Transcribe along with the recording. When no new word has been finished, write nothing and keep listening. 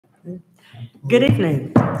Good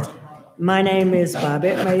evening. My name is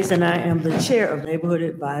Bobette Mays, and I am the chair of Neighborhood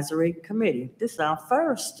Advisory Committee. This is our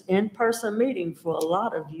first in-person meeting for a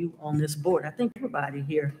lot of you on this board. I think everybody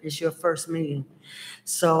here is your first meeting.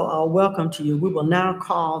 So welcome to you. We will now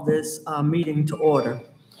call this meeting to order.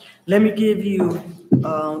 Let me give you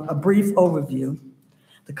a brief overview.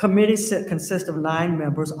 The committee consists of 9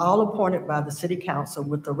 members, all appointed by the City Council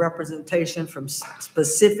with the representation from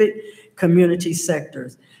specific community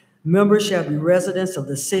sectors. Members shall be residents of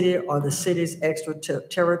the city or the city's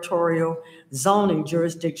extraterritorial zoning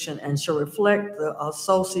jurisdiction and shall reflect the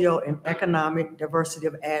socio and economic diversity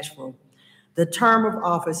of Asheville. The term of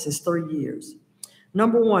office is 3 years.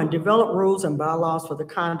 Number 1, develop rules and bylaws for the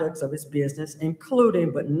conduct of its business,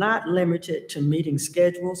 including but not limited to meeting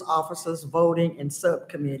schedules, officers, voting, and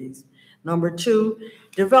subcommittees. Number 2,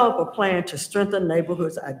 develop a plan to strengthen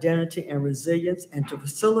neighborhoods' identity and resilience and to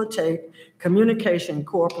facilitate communication and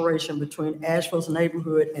cooperation between Asheville's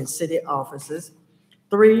neighborhood and city offices.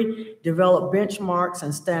 3, develop benchmarks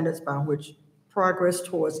and standards by which progress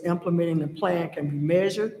towards implementing the plan can be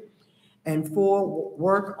measured. And 4,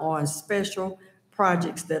 work on special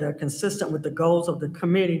projects that are consistent with the goals of the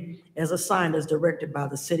committee as assigned as directed by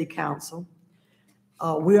the City Council.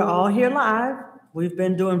 We are all here live. We've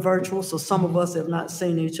been doing virtual, so some of us have not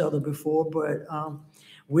seen each other before, but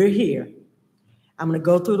we're here. I'm going to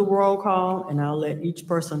go through the roll call, and I'll let each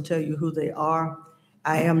person tell you who they are.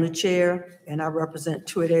 I am the chair, and I represent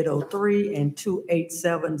 28803 and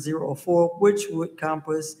 28704, which would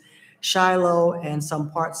encompass Shiloh and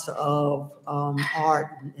some parts of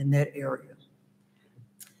Art in that area.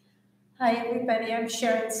 Hi, everybody. I'm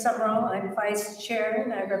Sharon Summerall. I'm vice chair,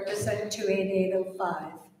 and I represent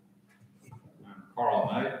 28805. I'm Carl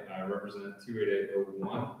Knight. I represent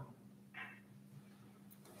 28801.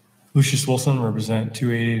 Lucius Wilson, represent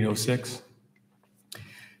 28806.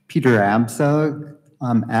 Peter Abzug,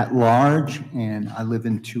 I'm at large, and I live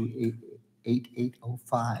in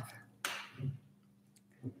 28805.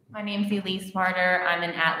 My name's Elise Martyr. I'm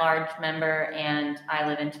an at-large member, and I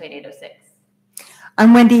live in 28806.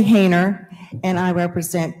 I'm Wendy Hayner, and I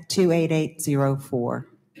represent 28804.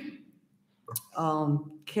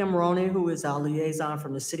 Kim Roney, who is our liaison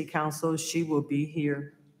from the City Council, she will be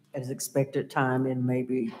here at expected time in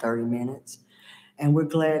maybe 30 minutes. And we're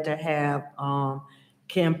glad to have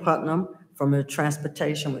Kim Putnam from the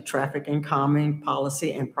Transportation with Traffic and Calming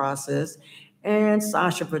Policy and Process, and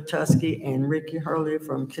Sasha Bertusky and Ricky Hurley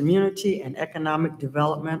from Community and Economic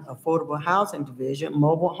Development, Affordable Housing Division,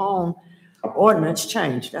 Mobile Home Ordinance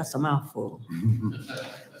Change. That's a mouthful,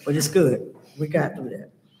 but it's good. We got through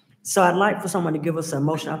that. So I'd like for someone to give us a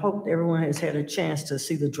motion. I hope everyone has had a chance to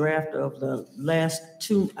see the draft of the last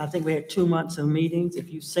 2, I think we had 2 months of meetings.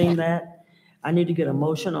 If you've seen that, I need to get a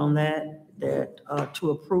motion on that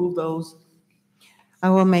to approve those. I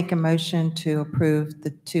will make a motion to approve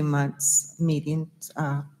the 2 months meetings.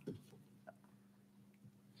 I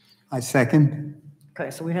second.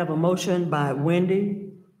 Okay, so we have a motion by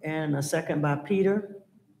Wendy and a second by Peter.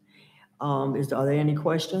 Are there any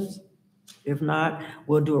questions? If not,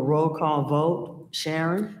 we'll do a roll call vote.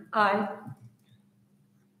 Sharon? Aye.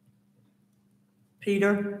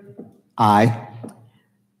 Peter? Aye.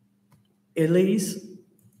 Elise?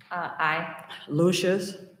 Aye.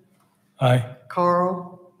 Lucius? Aye.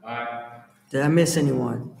 Carl? Aye. Did I miss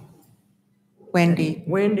anyone? Wendy?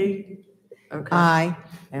 Wendy? Okay. Aye.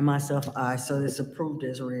 And myself, aye. So it's approved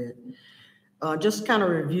as read. Just kind of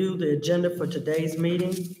review the agenda for today's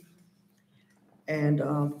meeting. And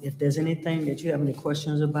if there's anything that you have any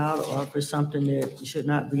questions about, or if there's something that should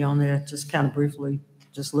not be on there, just kind of briefly,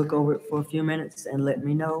 just look over it for a few minutes and let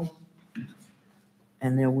me know.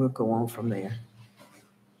 And then we'll go on from there.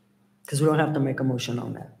 Because we don't have to make a motion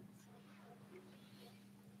on that.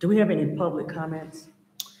 Do we have any public comments?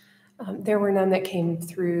 There were none that came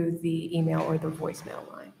through the email or the voicemail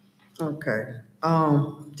line. Okay.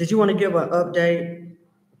 Did you want to give an update,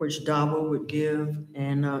 which Dabo would give,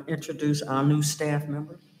 and introduce our new staff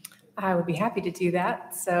member? I would be happy to do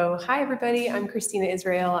that. So, hi, everybody. I'm Christina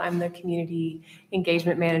Israel. I'm the Community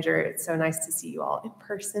Engagement Manager. It's so nice to see you all in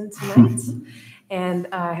person tonight. And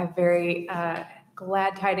I have very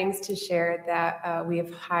glad tidings to share that we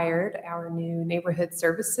have hired our new Neighborhood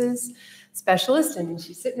Services Specialist, and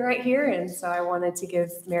she's sitting right here. And so I wanted to give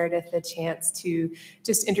Meredith a chance to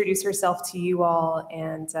just introduce herself to you all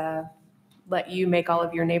and let you make all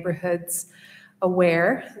of your neighborhoods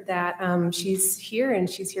aware that she's here and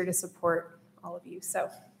she's here to support all of you. So,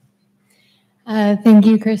 thank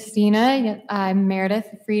you, Christina. I'm Meredith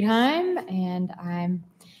Friedheim, and I'm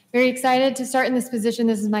very excited to start in this position.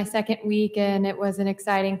 This is my second week, and it was an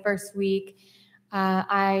exciting first week.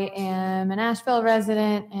 I am an Asheville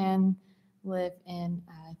resident and live in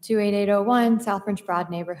 28801 South French Broad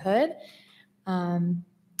neighborhood.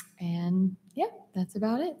 And yeah, that's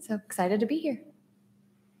about it. So excited to be here.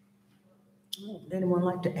 Would anyone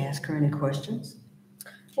like to ask her any questions?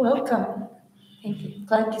 Welcome. Thank you.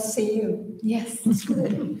 Glad to see you. Yes.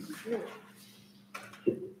 Good.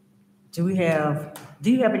 Do you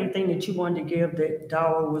have anything that you wanted to give that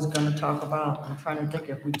Dawa was going to talk about? I'm trying to think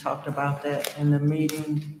if we talked about that in the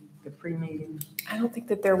meeting, the pre-meeting. I don't think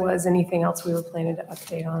that there was anything else we were planning to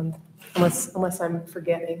update on, unless I'm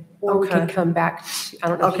forgetting. Or we could Okay. come back. I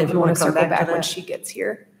don't know Okay, if you want to come circle back to back when that. she gets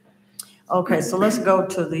here. Okay, so let's go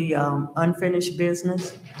to the unfinished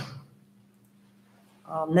business.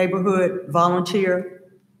 Neighborhood volunteer,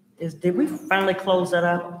 did we finally close that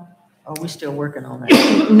out? Or are we still working on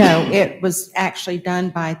that? No, it was actually done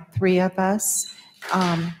by 3 of us,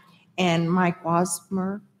 and Mike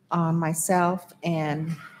Wasmer, myself,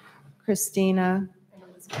 and Christina,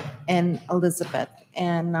 and Elizabeth.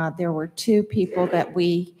 And there were 2 people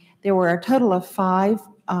there were a total of 5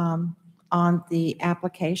 on the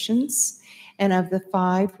applications. And of the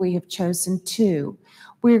 5, we have chosen 2.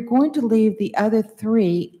 We're going to leave the other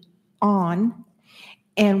 3 on,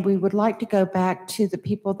 and we would like to go back to the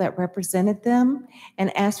people that represented them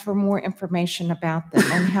and ask for more information about them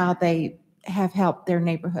and how they have helped their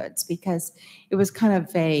neighborhoods, because it was kind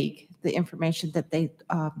of vague, the information that they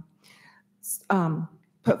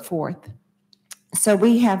put forth. So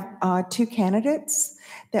we have 2 candidates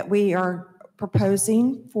that we are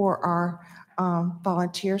proposing for our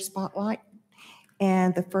volunteer spotlight.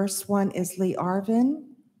 And the first one is Lee Arvin,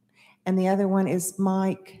 and the other one is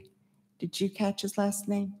Mike. Did you catch his last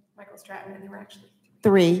name? Michael Stratton, and there were actually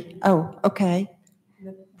 3. Oh, okay.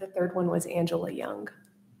 the third one was Angela Young.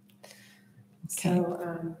 Okay.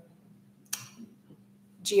 So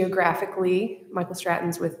geographically, Michael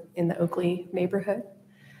Stratton's in the Oakley neighborhood,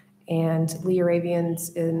 and Lee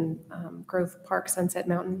Arabian's in Grove Park, Sunset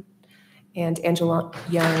Mountain, and Angela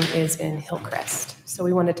Young is in Hillcrest. So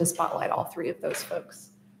we wanted to spotlight all 3 of those folks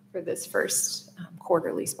for this first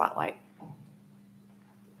quarterly spotlight.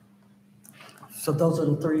 So those are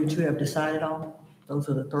the 3 that you have decided on? Those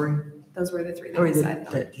are the 3? Those were the 3 that 3 we decided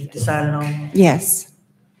on. that you decided on? Yes.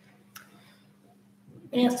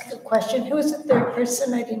 May I ask a question? Who is the third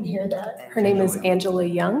person? I didn't hear that. Her name is Angela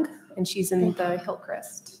Young, and she's in the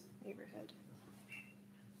Hillcrest neighborhood.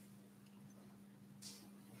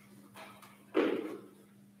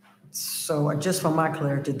 So just for my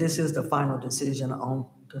clarity, this is the final decision on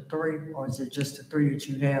the 3, or is it just the 3 that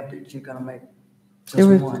you have that you're gonna make There just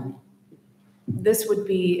were- one? This would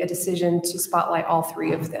be a decision to spotlight all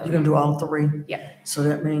 3 of You're them. gonna do all 3? Yeah. So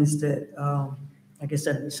that means that, I guess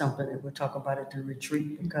that'd be something that we'll talk about at the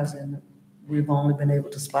retreat, because we've only been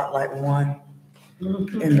able to spotlight one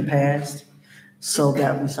in the past. So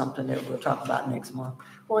that'll be something that we'll talk about next month.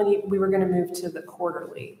 Well, and we were going to move to the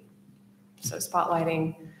quarterly. So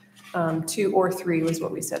spotlighting 2 or 3 was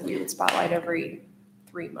what we said we would spotlight every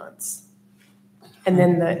 3 months. And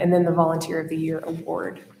then the Volunteer of the Year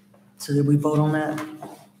award. So did we vote on that?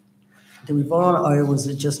 Did we vote on it, or was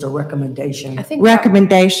it just a recommendation? I think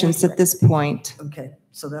Recommendations at this point. Okay,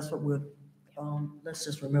 so that's what we'll, let's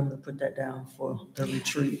just remember to put that down for the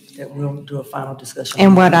retreat, that we'll do a final discussion.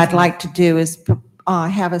 And what I'd like to do is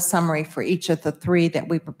have a summary for each of the 3 that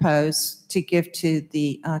we propose to give to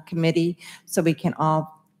the committee, so we can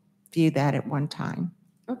all view that at one time.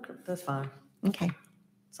 Okay, that's fine. Okay.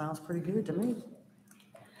 Sounds pretty good to me.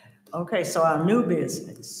 Okay, so our new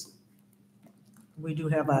business. We do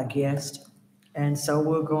have our guest, and so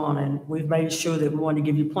we'll go on, and we've made sure that we want to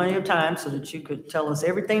give you plenty of time so that you could tell us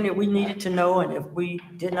everything that we needed to know, and if we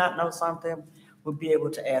did not know something, we'll be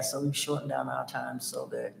able to ask. So we've shortened down our time so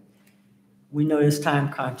that we know it's time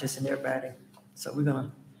conscious and everybody.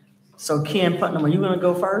 So so Ken Putnam, are you gonna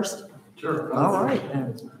go first? Sure. All right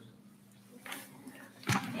then.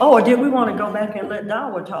 Oh, or did we want to go back and let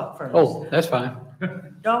Dawa talk first? Oh, that's fine.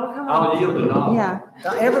 Dawa, come I'll on. yield to Dawa.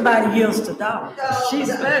 Yeah. Everybody yields to Dawa.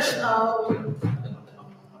 She's special.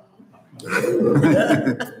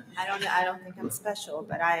 I don't think I'm special,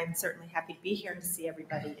 but I am certainly happy to be here and to see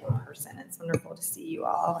everybody in person. It's wonderful to see you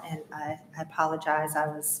all, and I apologize. I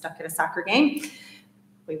was stuck at a soccer game.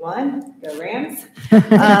 We won, go Rams.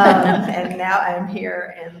 And now I'm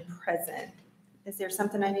here and present. Is there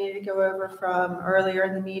something I needed to go over from earlier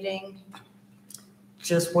in the meeting?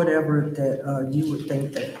 Just whatever that you would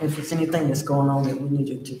think that, if it's anything that's going on that we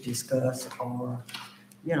needed to discuss, or,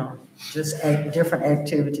 just different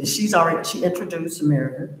activities. She introduced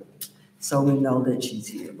Meredith, so we know that she's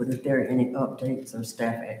here. But if there are any updates or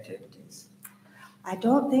staff activities. I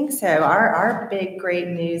don't think so. Our big great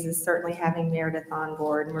news is certainly having Meredith on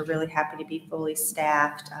board, and we're really happy to be fully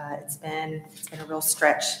staffed. It's been a real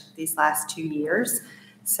stretch these last 2 years.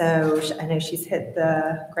 So I know she's hit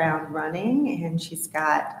the ground running, and she's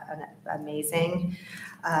got an amazing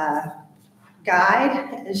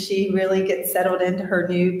guide as she really gets settled into her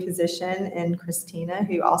new position. And Christina,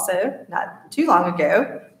 who also not too long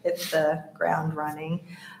ago hit the ground running.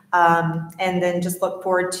 And then just look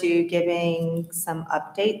forward to giving some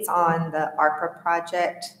updates on the ARPA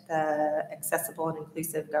project, the Accessible and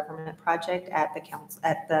Inclusive Government Project at the council,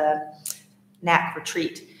 at the NAC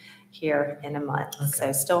retreat here in a month. Okay.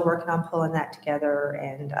 So still working on pulling that together,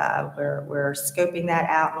 and we're scoping that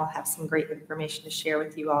out, and we'll have some great information to share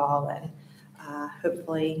with you all, and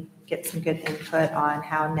hopefully get some good input on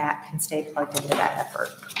how NAC can stay plugged into that effort.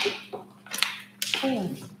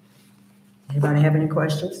 Okay. Anybody have any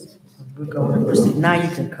questions? We're going to proceed. Now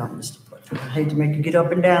you can come, Mr. Porter. I hate to make you get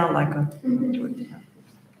up and down like a.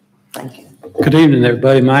 Thank you. Good evening,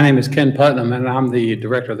 everybody. My name is Ken Putnam, and I'm the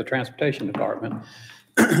Director of the Transportation Department.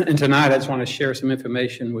 And tonight, I just want to share some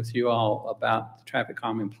information with you all about the traffic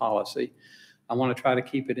calming policy. I want to try to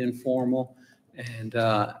keep it informal, and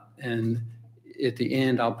at the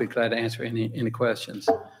end, I'll be glad to answer any questions.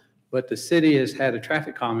 But the city has had a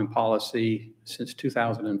traffic calming policy since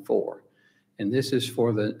 2004. And this is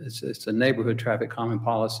for it's a neighborhood traffic calming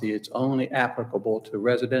policy. It's only applicable to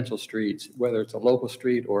residential streets, whether it's a local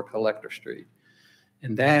street or a collector street.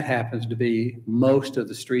 And that happens to be most of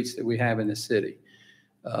the streets that we have in the city.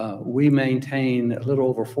 We maintain a little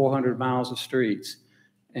over 400 miles of streets,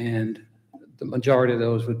 and the majority of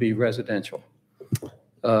those would be residential.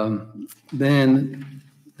 Then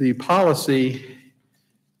the policy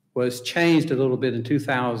was changed a little bit in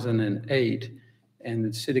 2008, and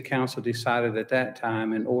the city council decided at that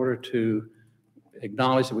time, in order to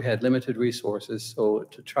acknowledge that we had limited resources, so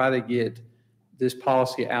to try to get this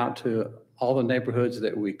policy out to all the neighborhoods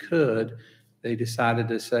that we could, they decided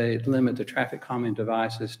to say limit the traffic calming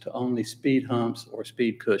devices to only speed humps or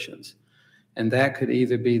speed cushions. And that could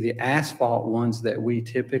either be the asphalt ones that we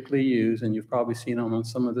typically use, and you've probably seen them on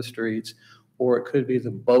some of the streets, or it could be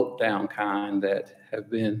the boat down kind that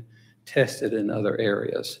have been tested in other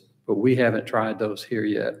areas. But we haven't tried those here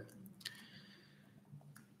yet.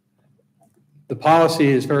 The policy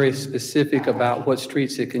is very specific about what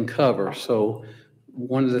streets it can cover. So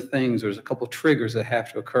one of the things, there's a couple triggers that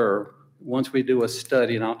have to occur. Once we do a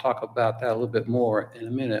study, and I'll talk about that a little bit more in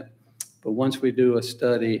a minute, but once we do a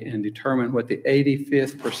study and determine what the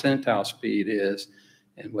 85th percentile speed is,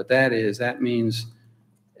 and what that is, that means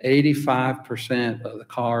 85% of the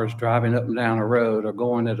cars driving up and down a road are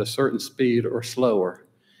going at a certain speed or slower.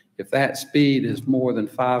 If that speed is more than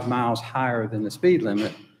 5 miles higher than the speed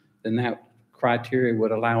limit, then that criteria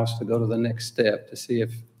would allow us to go to the next step to see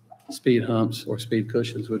if speed humps or speed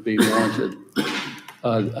cushions would be warranted.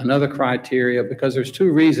 Another criteria, because there's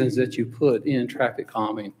two reasons that you put in traffic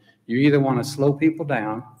calming. You either want to slow people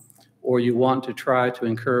down, or you want to try to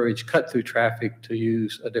encourage cut-through traffic to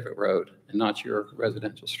use a different road and not your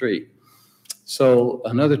residential street. So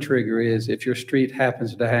another trigger is if your street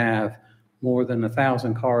happens to have more than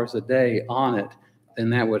 1,000 cars a day on it, then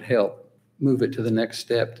that would help move it to the next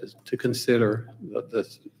step to consider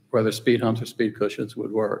whether speed humps or speed cushions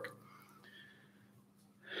would work.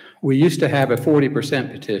 We used to have a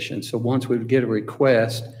 40% petition. So once we'd get a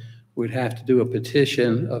request, we'd have to do a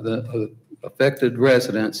petition of the affected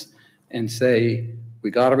residents and say, we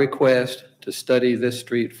got a request to study this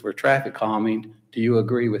street for traffic calming. Do you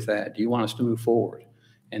agree with that? Do you want us to move forward?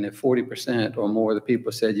 And if 40% or more of the people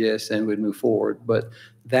said yes, then we'd move forward. But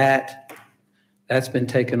that's been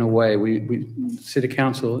taken away. City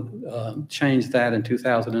Council changed that in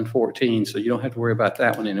 2014, so you don't have to worry about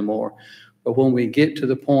that one anymore. But when we get to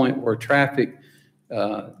the point where traffic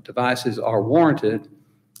devices are warranted,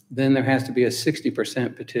 then there has to be a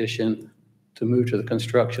 60% petition to move to the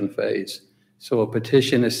construction phase. So a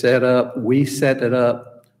petition is set up, we set it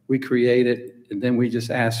up, we create it, and then we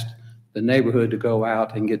just ask the neighborhood to go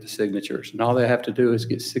out and get the signatures. And all they have to do is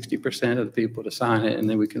get 60% of the people to sign it, and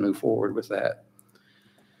then we can move forward with that.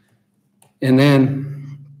 And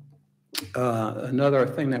then another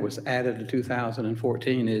thing that was added in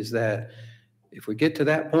 2014 is that if we get to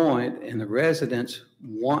that point and the residents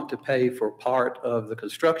want to pay for part of the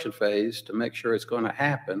construction phase to make sure it's going to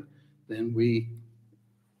happen, then we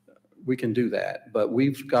can do that. But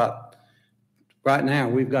right now,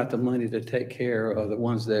 we've got the money to take care of the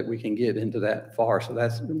ones that we can get into that far. So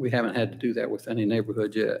we haven't had to do that with any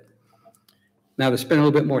neighborhood yet. Now, to spend a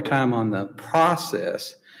little bit more time on the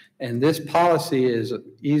process, and this policy is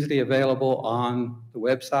easily available on the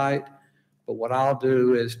website, But what I'll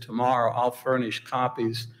do is tomorrow I'll furnish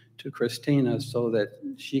copies to Christina so that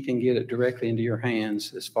she can get it directly into your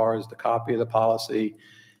hands as far as the copy of the policy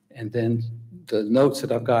and then the notes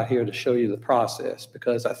that I've got here to show you the process.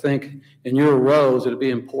 Because I think in your roles, it'll be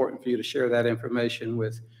important for you to share that information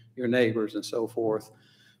with your neighbors and so forth,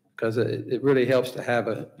 because it really helps to have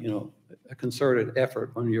a concerted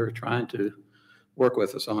effort when you're trying to work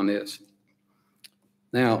with us on this.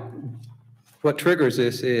 Now, what triggers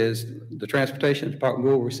this is the Transportation Department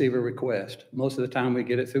will receive a request. Most of the time we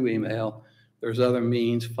get it through email. There's other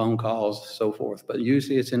means, phone calls, so forth, but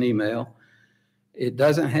usually it's an email.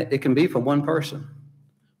 It can be from one person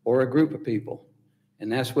or a group of people,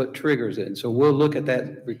 and that's what triggers it. And so we'll look at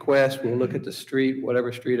that request, we'll look at the street,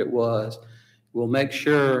 whatever street it was. We'll make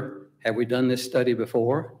sure, have we done this study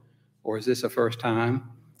before, or is this a first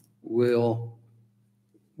time? We'll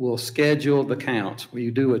schedule the counts.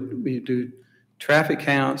 We do traffic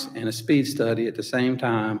counts and a speed study at the same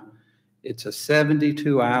time. It's a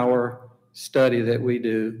 72-hour study that we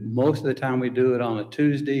do. Most of the time we do it on a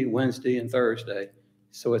Tuesday, Wednesday, and Thursday.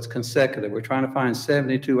 So it's consecutive. We're trying to find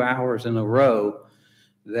 72 hours in a row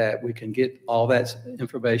that we can get all that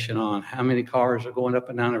information on. How many cars are going up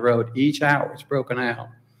and down the road each hour? It's broken out.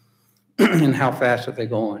 And how fast are they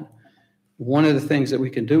going? One of the things that we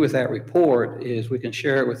can do with that report is we can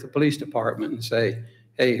share it with the police department and say,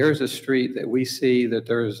 hey, here's a street that we see that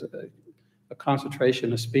there's a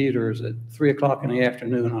concentration of speeders at 3 o'clock in the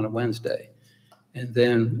afternoon on a Wednesday. And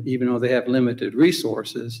then even though they have limited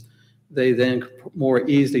resources, they then more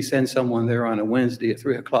easily send someone there on a Wednesday at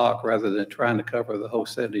 3 o'clock rather than trying to cover the whole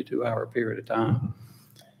 72-hour period of time.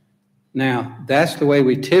 Now, that's the way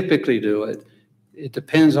we typically do it. It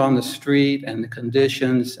depends on the street and the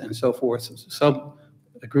conditions and so forth.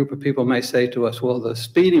 A group of people may say to us, well, the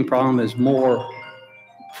speeding problem is more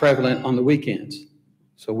prevalent on the weekends.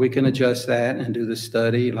 So we can adjust that and do the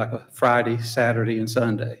study like a Friday, Saturday, and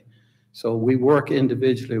Sunday. So we work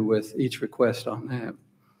individually with each request on that.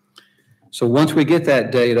 So once we get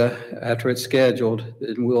that data, after it's scheduled,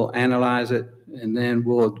 then we'll analyze it, and then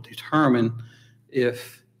we'll determine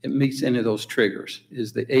if it meets any of those triggers.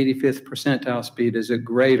 Is the 85th percentile speed, is it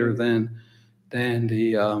greater than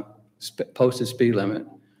the posted speed limit?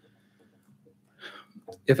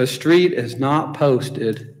 If a street is not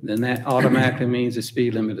posted, then that automatically means the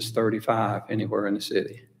speed limit is 35 anywhere in the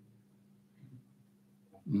city.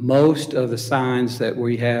 Most of the signs that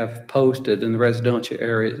we have posted in the residential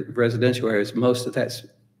areas, most of that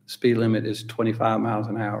speed limit is 25 miles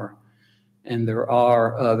an hour. And there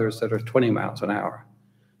are others that are 20 miles an hour.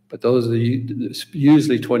 But those are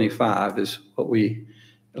usually 25 is what we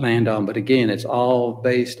land on. But again, it's all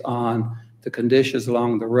based on the conditions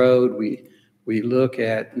along the road. We look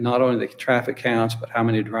at not only the traffic counts, but how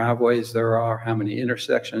many driveways there are, how many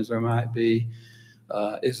intersections there might be.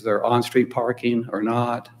 Is there on-street parking or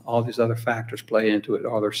not? All these other factors play into it.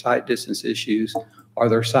 Are there sight distance issues? Are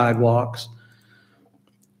there sidewalks?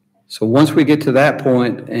 So once we get to that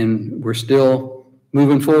point and we're still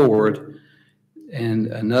moving forward, and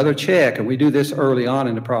another check, and we do this early on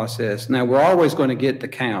in the process. Now, we're always going to get the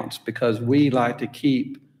counts because we like to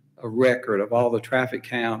keep a record of all the traffic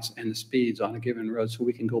counts and the speeds on a given road so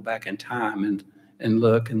we can go back in time and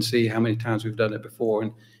look and see how many times we've done it before.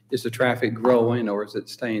 And is the traffic growing or is it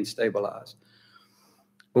staying stabilized?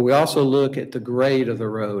 But we also look at the grade of the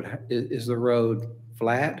road. Is the road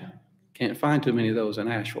flat? Can't find too many of those in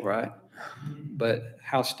Asheville, right? But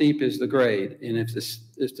how steep is the grade? And if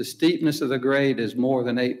the steepness of the grade is more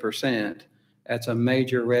than 8%, that's a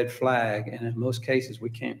major red flag. And in most cases,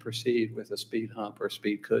 we can't proceed with a speed hump or a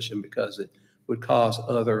speed cushion because it would cause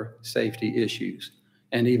other safety issues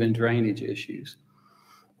and even drainage issues.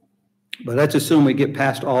 But let's assume we get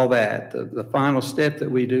past all that. The final step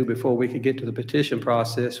that we do before we could get to the petition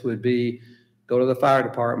process would be go to the fire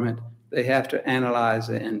department. They have to analyze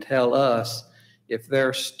it and tell us if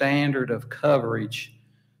their standard of coverage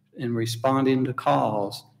in responding to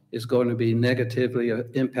calls is going to be negatively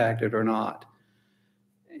impacted or not.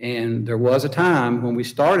 And there was a time when we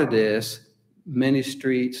started this, many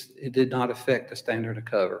streets, it did not affect the standard of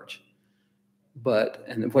coverage.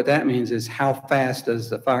 And what that means is how fast does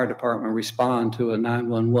the fire department respond to a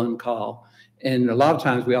 911 call? And a lot of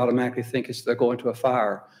times we automatically think they're going to a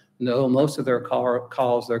fire. No, most of their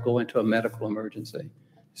calls, they're going to a medical emergency.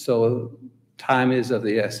 So time is of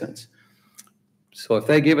the essence. So if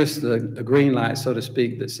they give us the green light, so to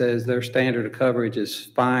speak, that says their standard of coverage is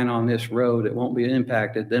fine on this road, it won't be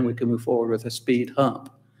impacted, then we can move forward with a speed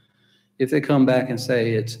hump. If they come back and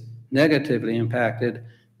say it's negatively impacted,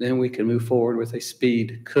 then we can move forward with a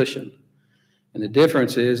speed cushion. And the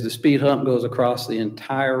difference is the speed hump goes across the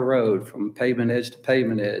entire road from pavement edge to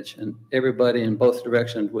pavement edge, and everybody in both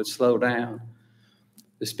directions would slow down.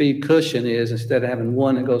 The speed cushion is, instead of having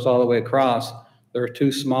one that goes all the way across, there are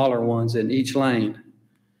two smaller ones in each lane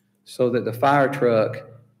so that the fire truck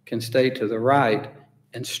can stay to the right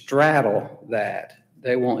and straddle that.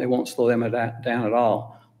 It won't slow them down at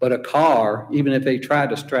all. But a car, even if they try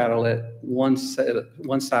to straddle it, one side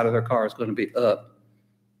of their car is going to be up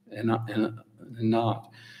and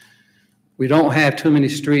not. We don't have too many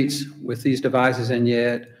streets with these devices in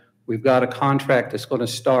yet. We've got a contract that's going to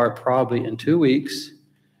start probably in 2 weeks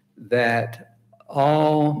that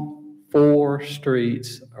all 4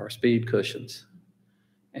 streets are speed cushions.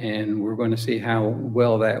 And we're going to see how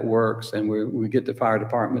well that works, and we get the fire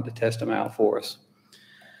department to test them out for us.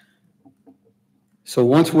 So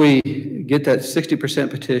once we get that 60%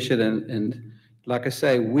 petition, and like I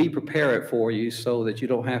say, we prepare it for you so that you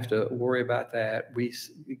don't have to worry about that. We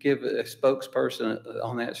give a spokesperson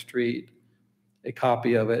on that street a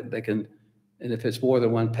copy of it. They can, and if it's more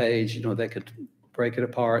than one page, you know, they could break it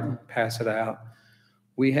apart and pass it out.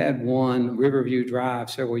 We had one, Riverview Drive,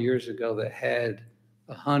 several years ago that had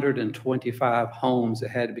 125 homes that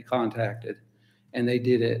had to be contacted, and they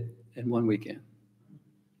did it in one weekend.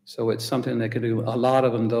 So it's something they can do. A lot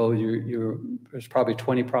of them, though, there's probably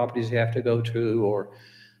 20 properties you have to go to, or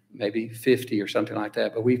maybe 50 or something like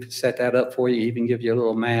that. But we've set that up for you, even give you a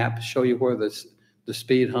little map, show you where the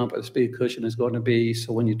speed hump or the speed cushion is going to be.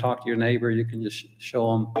 So when you talk to your neighbor, you can just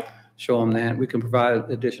show them that. We can provide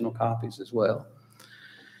additional copies as well.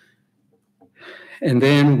 And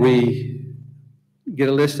then we get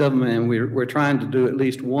a list of them, and we're trying to do at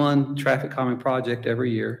least one traffic calming project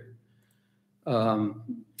every year.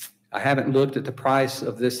 I haven't looked at the price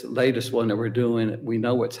of this latest one that we're doing. We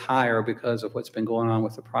know it's higher because of what's been going on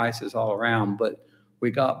with the prices all around, but we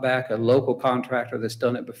got back a local contractor that's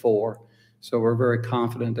done it before. So we're very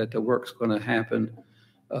confident that the work's going to happen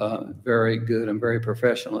very good and very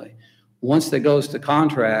professionally. Once that goes to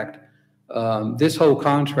contract, this whole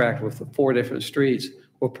contract with the 4 different streets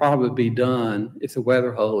will probably be done, if the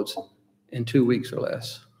weather holds, in 2 weeks or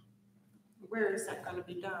less. Where is that going to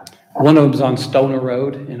be done? One of them's on Stoner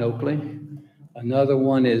Road in Oakley. Another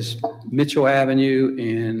one is Mitchell Avenue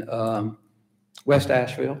in West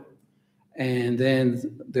Asheville. And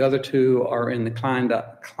then the other 2 are in the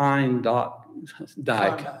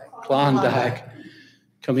Klondike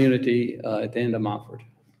community at the end of Montford.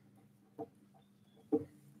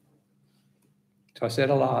 So I said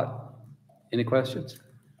a lot. Any questions?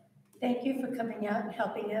 Thank you for coming out and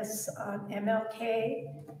helping us on MLK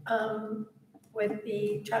with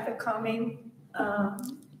the traffic calming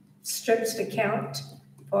strips to count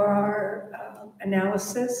for our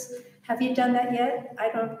analysis. Have you done that yet? I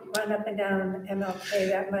don't run up and down MLK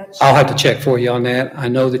that much. I'll have to check for you on that. I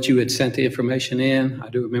know that you had sent the information in. I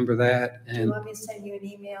do remember that. Do you want me to send you an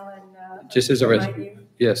email and just as a remind you?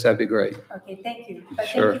 Yes, that'd be great. Okay, thank you. But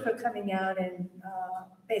Sure. Thank you for coming out and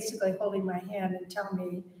basically holding my hand and telling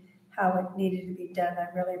me how it needed to be done. I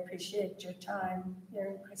really appreciate your time, your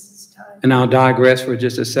and Chris's time. And I'll digress for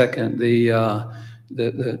just a second.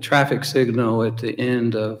 The traffic signal at the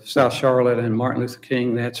end of South Charlotte and Martin Luther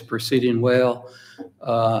King, that's proceeding well.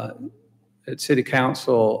 At City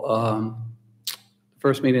Council,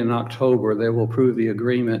 first meeting in October, they will approve the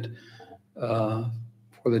agreement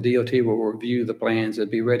for the DOT will review the plans and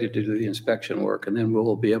be ready to do the inspection work, and then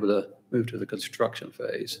we'll be able to move to the construction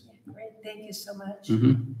phase. Great, thank you so much.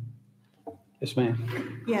 Mm-hmm. Yes,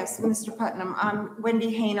 ma'am. Yes, Mr. Putnam, I'm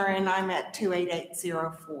Wendy Hayner, and I'm at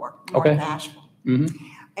 28804 Okay. North Asheville. Mm-hmm.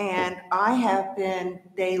 And I have been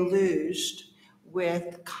deluged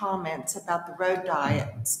with comments about the road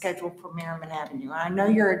diet scheduled for Merriman Avenue. I know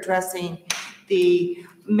you're addressing the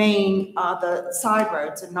main, the side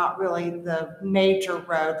roads and not really the major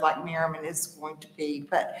road like Merriman is going to be,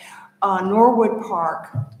 but Norwood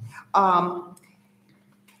Park,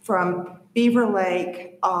 from Beaver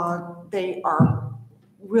Lake, they are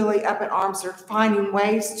really up in arms. They're finding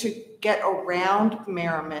ways to get around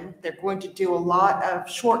Merriman. They're going to do a lot of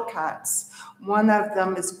shortcuts. One of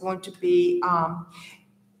them is going to be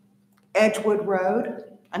Edgewood Road.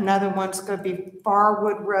 Another one's going to be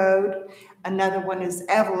Farwood Road. Another one is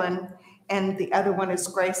Evelyn, and the other one is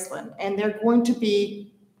Graceland. And they're going to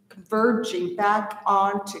be converging back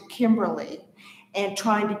onto Kimberly and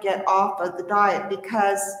trying to get off of the diet,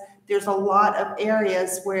 because there's a lot of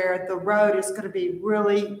areas where the road is going to be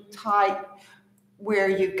really tight, where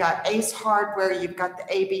you've got Ace Hardware, you've got the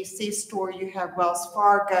ABC store, you have Wells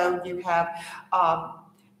Fargo, you have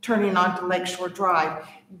turning onto Lakeshore Drive.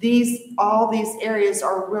 All these areas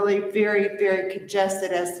are really very, very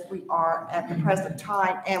congested as we are at the present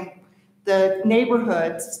time. And the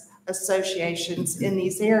neighborhoods associations in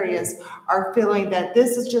these areas are feeling that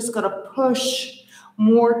this is just going to push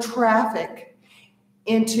more traffic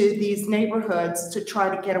into these neighborhoods to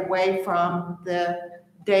try to get away from the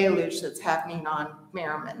deluge that's happening on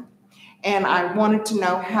Merriman. And I wanted to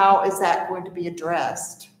know, how is that going to be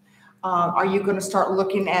addressed? Are you going to start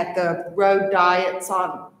looking at the road diets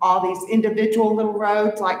on all these individual little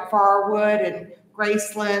roads like Farwood and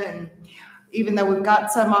Graceland? And even though we've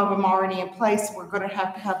got some of them already in place, we're going to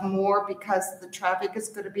have more because the traffic is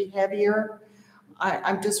going to be heavier.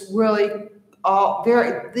 I'm just really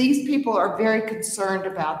these people are very concerned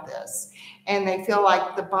about this, and they feel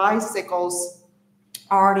like the bicycles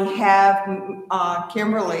already have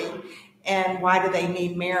Kimberly, and why do they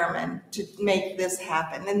need Merriman to make this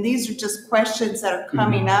happen? And these are just questions that are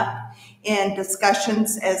coming up in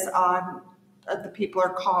discussions as the people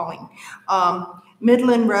are calling.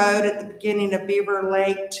 Midland Road at the beginning of Beaver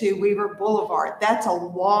Lake to Weaver Boulevard, that's a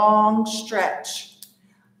long stretch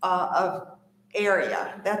of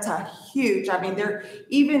area. That's a huge, I mean, they're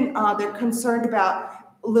concerned about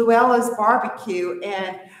Luella's Barbecue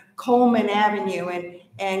and Coleman Avenue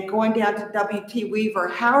and going down to W.T. Weaver.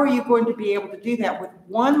 How are you going to be able to do that with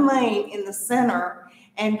one lane in the center,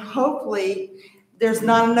 and hopefully there's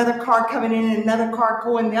not another car coming in and another car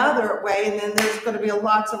going the other way, and then there's going to be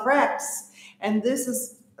lots of wrecks. And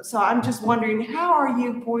so I'm just wondering, how are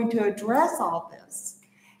you going to address all this?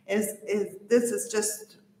 This is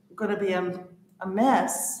just going to be a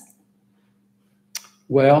mess.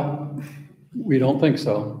 Well, we don't think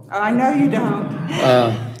so. I know you don't.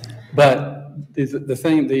 But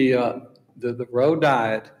the road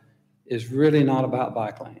diet is really not about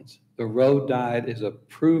bike lanes. The road diet is a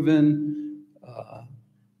proven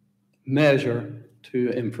measure to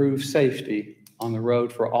improve safety on the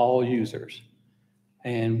road for all users.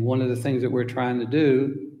 And one of the things that we're trying to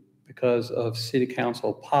do, because of city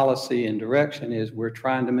council policy and direction, is we're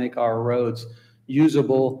trying to make our roads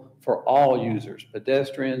usable for all users: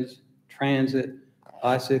 pedestrians, transit,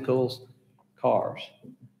 bicycles, cars.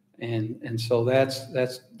 And so that's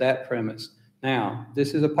that premise. Now,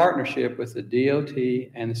 this is a partnership with the DOT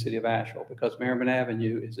and the city of Asheville, because Merriman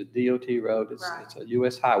Avenue is a DOT road. It's a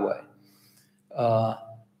U.S. highway.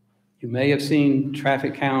 You may have seen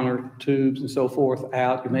traffic counter tubes and so forth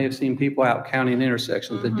out. You may have seen people out counting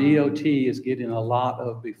intersections. The DOT is getting a lot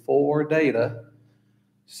of before data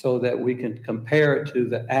so that we can compare it to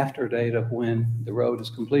the after data when the road is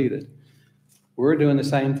completed. We're doing the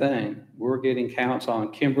same thing. We're getting counts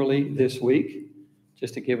on Kimberly this week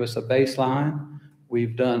just to give us a baseline.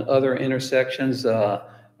 We've done other intersections. I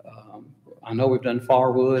know we've done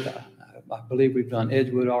Farwood. I believe we've done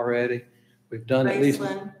Edgewood already. We've done at least.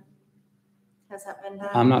 Has that been done?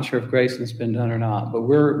 I'm not sure if Graceland's been done or not, but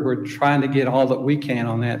we're trying to get all that we can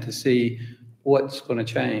on that to see what's going to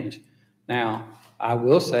change. Now, I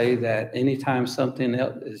will say that anytime something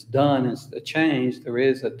else is done, is a change, there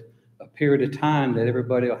is a period of time that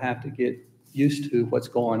everybody will have to get used to what's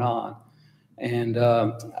going on. And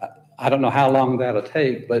I don't know how long that'll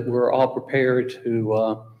take, but we're all prepared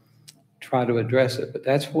to try to address it. But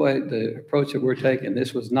that's what the approach that we're taking.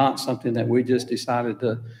 This was not something that we just decided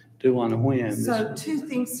to do on a whim. So two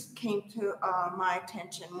things came to my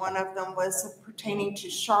attention. One of them was pertaining to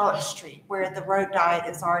Charlotte Street, where the road diet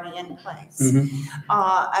is already in place. An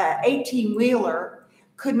 18-wheeler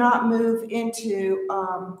could not move into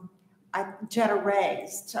Jetta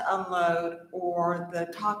Ray's to unload, or the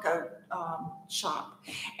taco shop.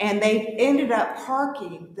 And they ended up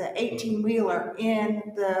parking the 18-wheeler in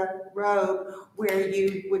the road where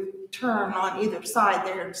you would turn on either side.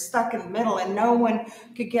 They're stuck in the middle, and no one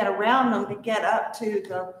could get around them to get up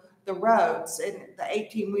to the roads. And the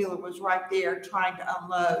 18-wheeler was right there trying to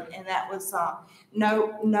unload, and that was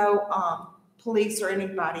no police or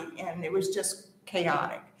anybody, and it was just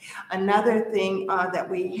chaotic. Another thing that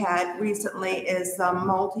we had recently is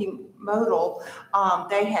multimodal.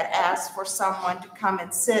 They had asked for someone to come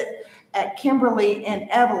and sit at Kimberly and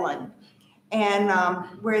Evelyn, and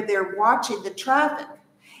where they're watching the traffic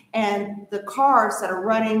and the cars that are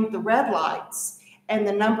running the red lights and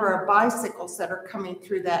the number of bicycles that are coming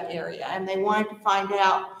through that area. And they wanted to find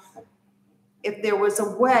out if there was a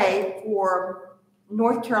way for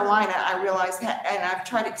North Carolina, I realized, and I've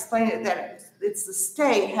tried to explain it, that it's the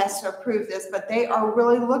state has to approve this, but they are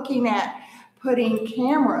really looking at putting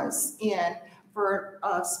cameras in for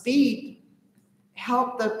speed,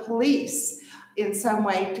 help the police in some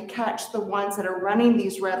way to catch the ones that are running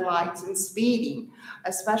these red lights and speeding,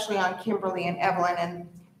 especially on Kimberly and Evelyn. And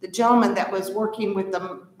the gentleman that was working with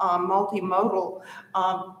the multimodal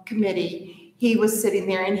committee, he was sitting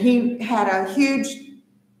there and he had a huge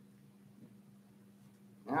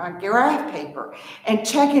graph paper and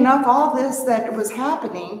checking off all this that was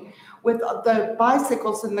happening with the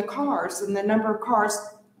bicycles and the cars and the number of cars.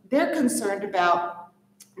 They're concerned about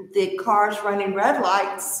the cars running red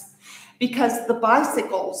lights because the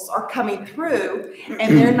bicycles are coming through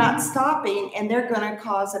and they're not stopping and they're going to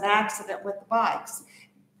cause an accident with the bikes.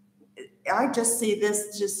 I just see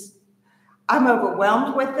this I'm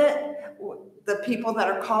overwhelmed with it. The people that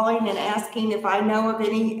are calling and asking if I know of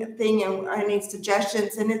anything and any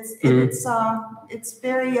suggestions, and it's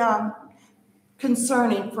very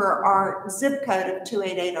concerning for our zip code of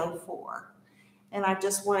 28804. And I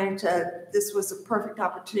just wanted this was a perfect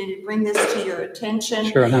opportunity to bring this to your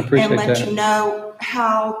attention. Sure, and I appreciate and let that. you know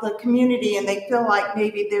how the community, and they feel like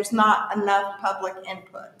maybe there's not enough public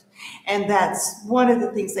input. And that's one of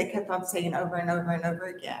the things they kept on saying over and over and over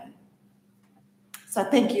again. So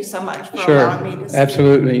thank you so much for allowing me to speak.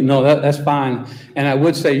 Absolutely. No, that's fine. And I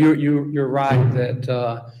would say you're right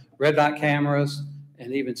that red light cameras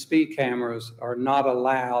and even speed cameras are not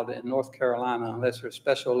allowed in North Carolina unless there's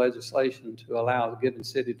special legislation to allow a given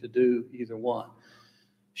city to do either one.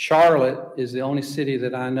 Charlotte is the only city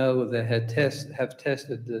that I know that have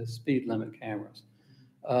tested the speed limit cameras.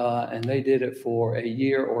 And they did it for a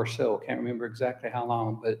year or so. Can't remember exactly how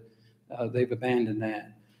long, but they've abandoned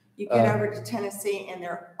that. You get over to Tennessee and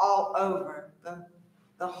they're all over.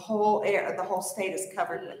 The whole state is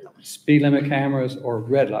covered with them. Speed limit cameras or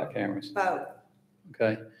red light cameras? Both.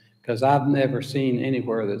 Okay, because I've never seen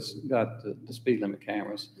anywhere that's got the speed limit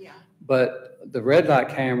cameras. Yeah. But the red light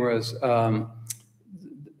cameras,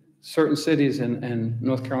 certain cities in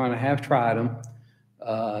North Carolina have tried them.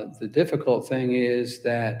 The difficult thing is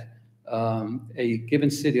that a given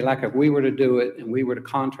city, like if we were to do it and we were to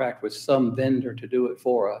contract with some vendor to do it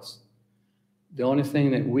for us, the only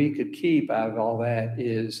thing that we could keep out of all that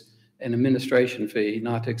is an administration fee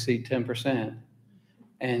not to exceed 10%.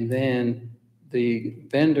 And then the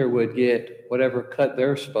vendor would get whatever cut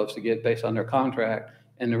they're supposed to get based on their contract,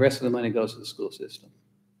 and the rest of the money goes to the school system.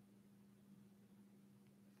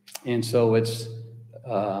 And so it's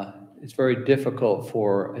very difficult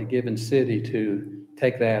for a given city to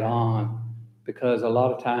take that on because a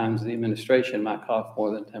lot of times the administration might cost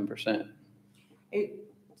more than 10%. It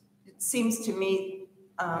seems to me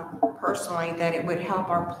personally that it would help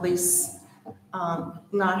our police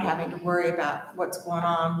not having to worry about what's going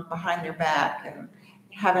on behind their back and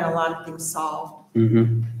having a lot of things solved.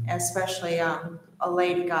 Mm-hmm. Especially a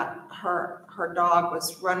lady got her dog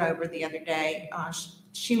was run over the other day.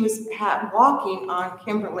 She was walking on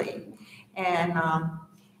Kimberly and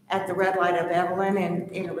at the red light of Evelyn,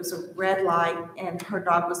 and it was a red light and her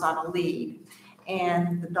dog was on a lead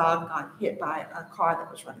and the dog got hit by a car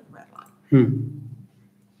that was running the red light. Hmm.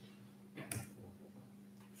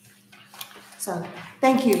 So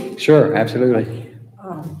thank you. Sure, absolutely.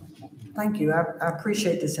 Thank you. I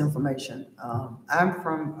appreciate this information. I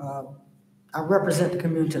represent the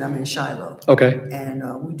community and I'm in Shiloh. Okay. And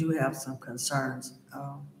we do have some concerns.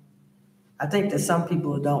 I think that some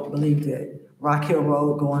people don't believe that Rock Hill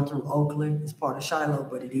Road going through Oakley is part of Shiloh,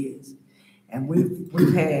 but it is. And we've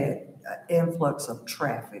had an influx of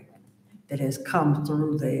traffic that has come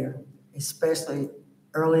through there, especially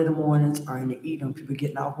early in the mornings or in the evening, people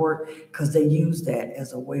getting off work, because they use that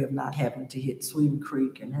as a way of not having to hit Sweden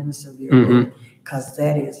Creek and Hendersonville Road, because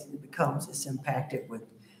it's impacted with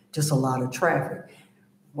just a lot of traffic.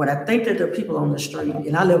 What I think that the people on the street,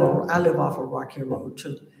 and I live off of Rock Hill Road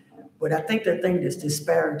too, but I think the thing that's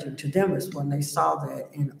disparaging to them is when they saw that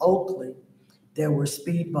in Oakley, there were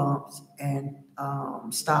speed bumps and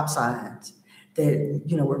stop signs that,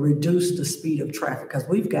 would reduce the speed of traffic. Because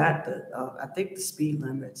we've got I think the speed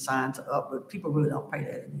limit signs are up, but people really don't pay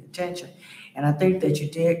that any attention. And I think that you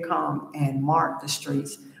did come and mark the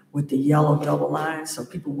streets with the yellow double lines so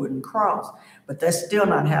people wouldn't cross. But that's still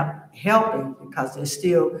not helping because they're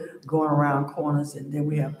still going around corners, and then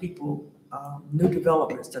we have people, new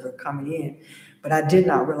developers that are coming in. But I did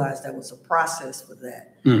not realize that was a process for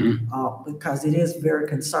that, because it is very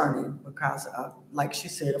concerning because, like she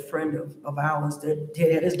said, a friend of ours that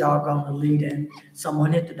had his dog on the lead and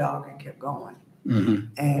someone hit the dog and kept going.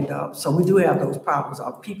 And so we do have those problems.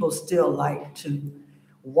 People still like to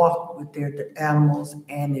walk with their animals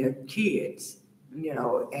and their kids,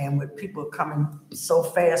 and with people coming so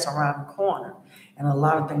fast around the corner and a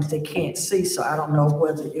lot of things they can't see. So I don't know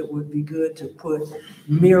whether it would be good to put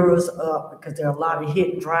mirrors up because there are a lot of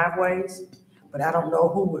hidden driveways, but I don't know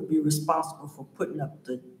who would be responsible for putting up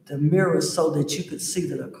the mirrors so that you could see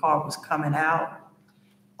that a car was coming out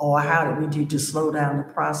or how do we need to slow down the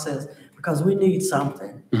process? Because we need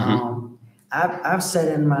something. I've sat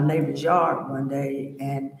in my neighbor's yard one day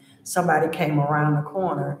and somebody came around the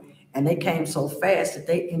corner and they came so fast that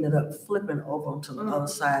they ended up flipping over to the other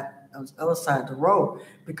side of the road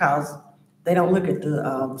because they don't look at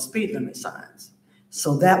the speed limit signs.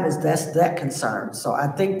 So that's that concern. So I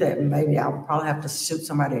think that maybe I'll probably have to shoot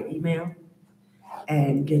somebody an email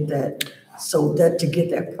and get that, so that to get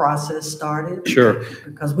that process started. Sure.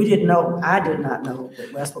 Because I did not know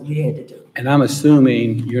that that's what we had to do. And I'm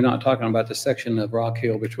assuming you're not talking about the section of Rock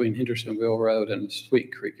Hill between Hendersonville Road and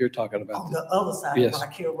Sweet Creek. You're talking about On the other side yes. of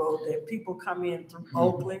Rock Hill Road, that people come in through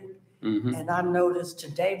Oakley. And I noticed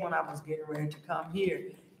today when I was getting ready to come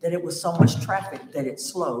here, that it was so much traffic that it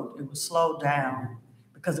was slowed down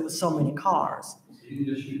because there was so many cars. You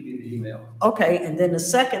can just shoot me the email. Okay, and then the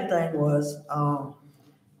second thing was,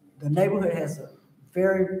 the neighborhood has a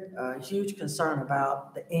very huge concern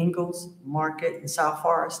about the Ingalls Market in South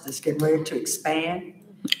Forest that's getting ready to expand.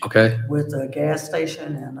 Okay. With a gas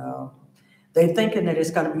station, and they're thinking that it's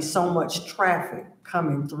gonna be so much traffic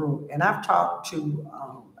coming through. And I've talked to,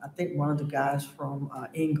 I think one of the guys from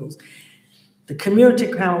Ingalls. The community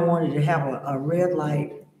kind of wanted to have a red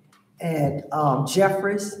light at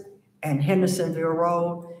Jeffries and Hendersonville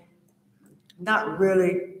Road. Not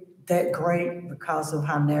really that great because of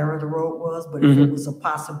how narrow the road was, but if it was a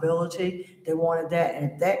possibility, they wanted that.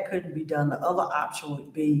 And if that couldn't be done, the other option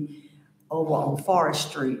would be over on Forest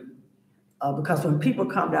Street. Because when people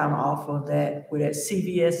come down off of that, where that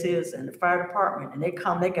CVS is and the fire department, and they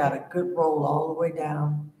got a good roll all the way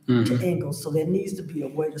down to Ingalls. So there needs to be a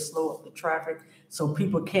way to slow up the traffic so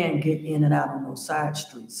people can get in and out on those side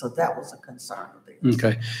streets. So that was a concern of theirs.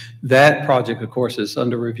 Okay. That project, of course, is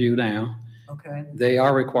under review now. Okay. They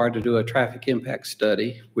are required to do a traffic impact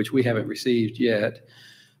study, which we haven't received yet.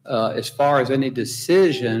 As far as any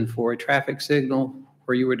decision for a traffic signal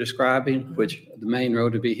where you were describing, which the main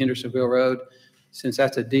road would be Hendersonville Road, since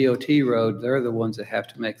that's a DOT road, they're the ones that have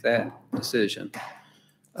to make that decision,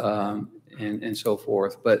 and so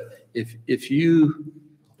forth. But if you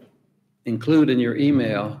include in your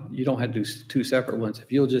email, you don't have to do two separate ones.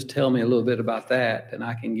 If you'll just tell me a little bit about that, then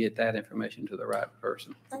I can get that information to the right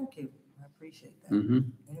person. Thank you. I appreciate that.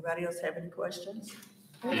 Anybody else have any questions?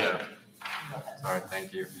 Yeah. Sorry,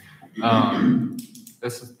 thank you.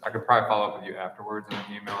 I could probably follow up with you afterwards in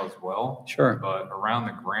an email as well. Sure. But around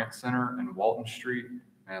the Grant Center and Walton Street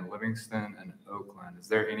and Livingston and Oakland, is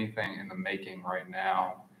there anything in the making right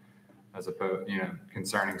now as opposed,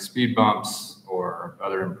 concerning speed bumps or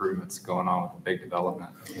other improvements going on with the big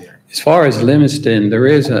development here? As far as Livingston,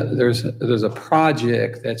 there's a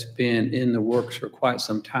project that's been in the works for quite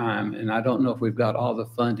some time, and I don't know if we've got all the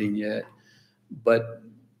funding yet, but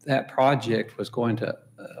that project was going to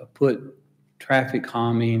put traffic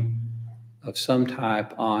calming of some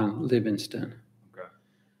type on Livingston. Okay.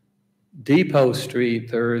 Depot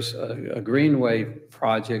Street, there's a greenway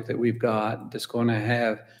project that we've got that's going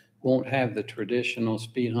to won't have the traditional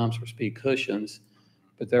speed humps or speed cushions,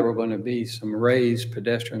 but there were going to be some raised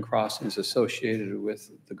pedestrian crossings associated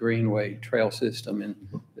with the greenway trail system and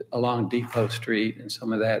along Depot Street and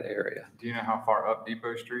some of that area. Do you know how far up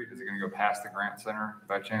Depot Street? Is it going to go past the Grant Center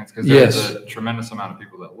by chance? Because there's a tremendous amount of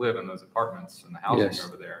people that live in those apartments and the housing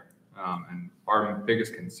over there. And our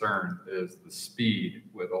biggest concern is the speed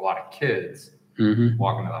with a lot of kids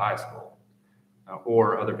walking to the high school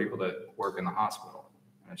or other people that work in the hospital.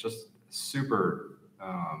 And it's just super,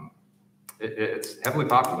 it's heavily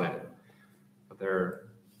populated, but they're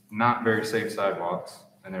not very safe sidewalks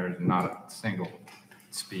and there's not a single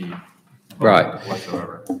speed bump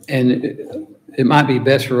whatsoever. And it might be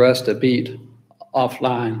best for us to meet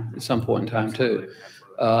offline at some point in time too.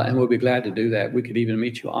 And we'll be glad to do that. We could even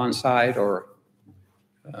meet you on site or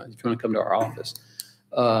if you want to come to our office.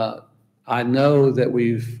 I know that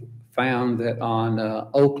we've found that on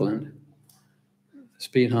Oakland,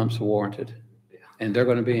 speed humps are warranted, and they're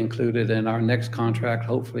going to be included in our next contract,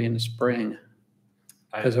 hopefully in the spring.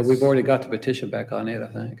 Because we've already got the petition back on it, I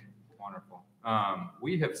think. Wonderful.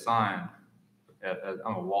 We have signed,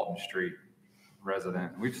 I'm a Walton Street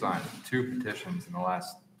resident. We've signed 2 petitions in the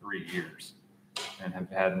last 3 years and have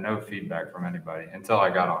had no feedback from anybody until I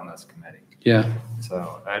got on this committee. Yeah.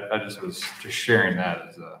 So I just was just sharing that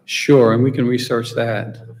as a. Sure, and we can research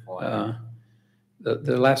that.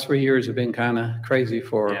 The last 3 years have been kind of crazy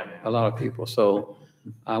for a lot of people, so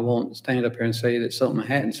I won't stand up here and say that something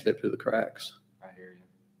hadn't slipped through the cracks. I hear you.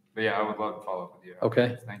 But yeah, I would love to follow up with you.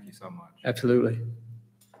 Okay. Thank you so much. Absolutely.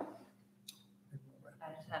 I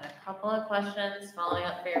just had a couple of questions following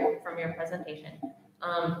up from your presentation.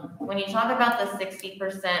 When you talk about the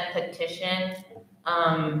 60% petition,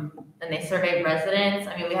 and they survey residents.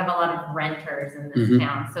 I mean, we have a lot of renters in this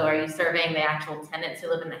town. So are you surveying the actual tenants who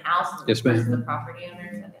live in the house Yes, ma'am. versus the property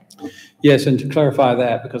owners? Okay. Yes, and to clarify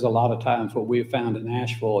that, because a lot of times what we've found in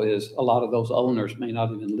Asheville is a lot of those owners may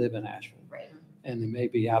not even live in Asheville. Right. And they may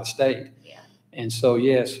be out of state. Yeah. And so,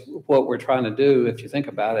 yes, what we're trying to do, if you think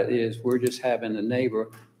about it, is we're just having a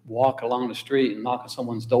neighbor walk along the street and knock on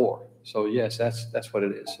someone's door. So yes, that's what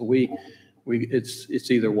it is. So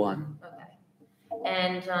it's either one. Okay.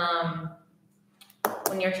 And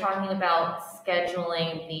when you're talking about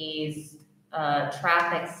scheduling these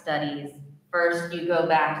traffic studies, first you go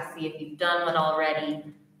back to see if you've done one already.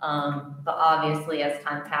 But obviously, as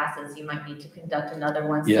time passes, you might need to conduct another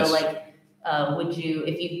one. Yes. So like, would you,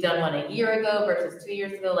 if you've done one a year ago versus 2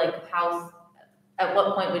 years ago, like at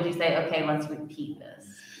what point would you say, okay, let's repeat this?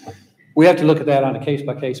 We have to look at that on a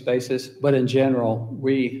case-by-case basis, but in general,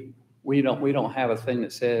 we don't have a thing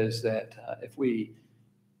that says that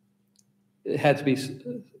it had to be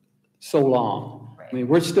so long. Right. I mean,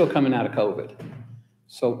 we're still coming out of COVID.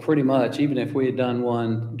 So pretty much, even if we had done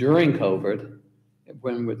one during COVID,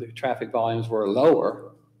 when the traffic volumes were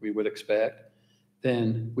lower, we would expect,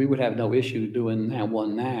 then we would have no issue doing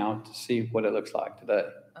one now to see what it looks like today.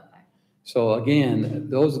 Okay. So again,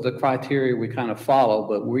 those are the criteria we kind of follow,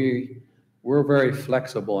 but we're very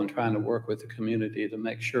flexible in trying to work with the community to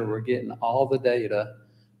make sure we're getting all the data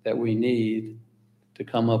that we need to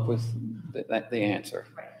come up with the answer.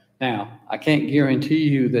 Right. Now, I can't guarantee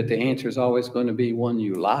you that the answer is always going to be one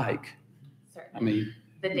you like. Certainly. I mean,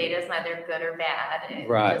 the data is neither good or bad. It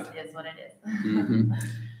right. just is what it is. Mm-hmm.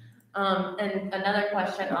 And another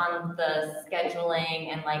question on the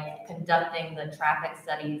scheduling and like conducting the traffic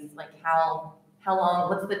studies, like how long,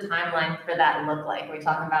 what's the timeline for that look like? Are we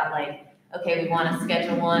talking about like, okay, we want to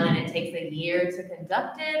schedule one and it takes a year to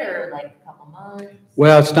conduct it, or like a couple months?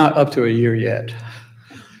 Well, it's not up to a year yet.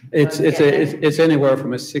 It's anywhere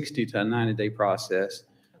from a 60 to a 90-day process.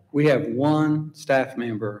 We have one staff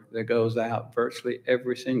member that goes out virtually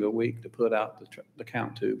every single week to put out the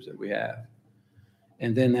count tubes that we have.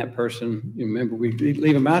 And then that person, you remember, we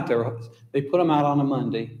leave them out there. They put them out on a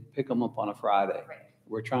Monday, pick them up on a Friday. Right.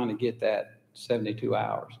 We're trying to get that 72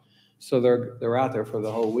 hours. So they're out there for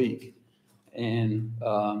the whole week. And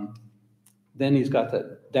then he's got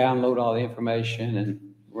to download all the information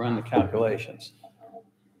and run the calculations.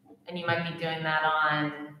 And you might be doing that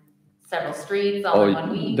on several streets all in 1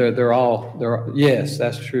 week? Yes,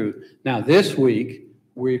 that's true. Now, this week,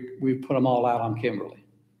 we put them all out on Kimberly.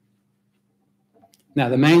 Now,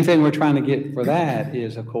 the main thing we're trying to get for that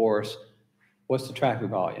is, of course, what's the traffic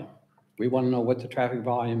volume? We want to know what the traffic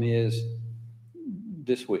volume is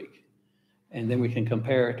this week. And then we can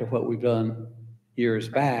compare it to what we've done years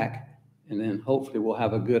back. And then hopefully we'll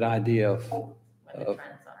have a good idea of What the trends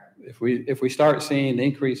are. if we start seeing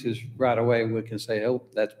increases right away, we can say, oh,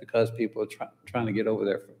 that's because people are trying to get over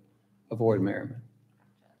there, avoid Merriman.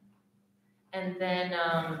 And then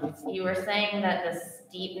you were saying that the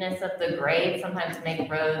steepness of the grade sometimes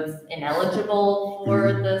make roads ineligible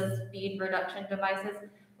for the speed reduction devices.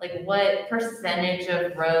 Like what percentage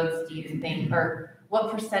of roads do you think, or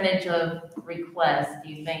what percentage of requests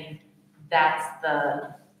do you think that's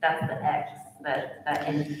the X that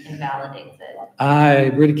invalidates it? I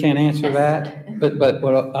really can't answer that, but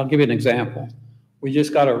I'll give you an example. We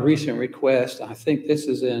just got a recent request. I think this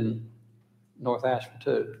is in North Asheville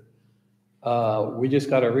too. We just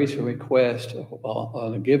got a recent request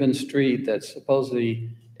on a given street that supposedly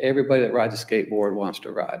everybody that rides a skateboard wants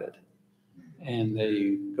to ride it. And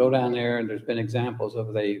they go down there and there's been examples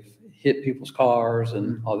of they've hit people's cars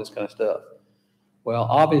and all this kind of stuff. Well,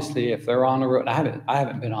 obviously if they're on the road, I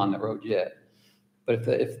haven't been on the road yet, but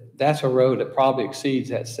if that's a road that probably exceeds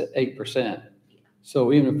that 8%.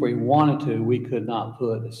 So even if we wanted to, we could not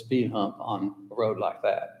put a speed hump on a road like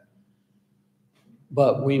that.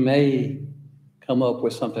 But we may come up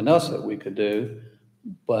with something else that we could do.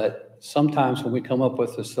 But sometimes when we come up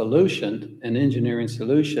with a solution, an engineering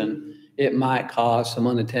solution, it might cause some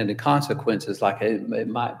unintended consequences, like it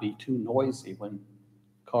might be too noisy when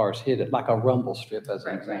cars hit it, like a rumble strip as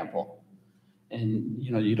an example. And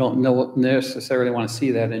you don't necessarily want to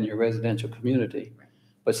see that in your residential community.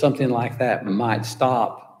 But something like that might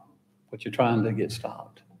stop what you're trying to get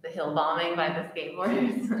stopped. The hill bombing by the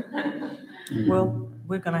skateboarders. Well,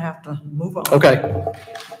 we're gonna have to move on.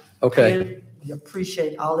 Okay. We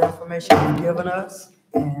appreciate all the information you've given us,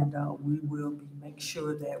 and we will make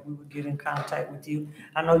sure that we will get in contact with you.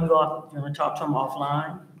 I know you are gonna talk to him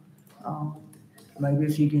offline. Maybe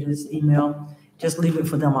if you get his email. just leave it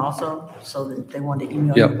for them also, so that they want to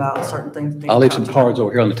email you Yep. about certain things. I'll leave some cards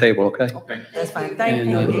over here on the table, okay? Okay. That's fine, thank And,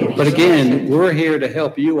 you again. But again, we're here to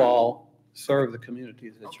help you all serve the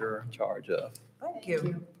communities that you're in charge of. Thank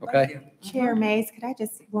you. Okay. Thank you. Chair Mays, could I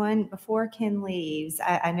just, before Ken leaves,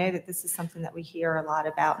 I know that this is something that we hear a lot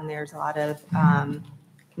about and there's a lot of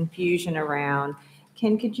confusion around.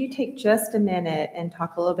 Ken, could you take just a minute and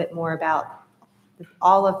talk a little bit more about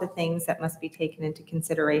all of the things that must be taken into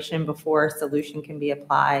consideration before a solution can be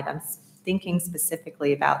applied? I'm thinking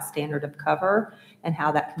specifically about standard of cover and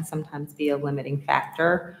how that can sometimes be a limiting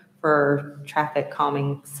factor for traffic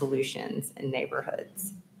calming solutions in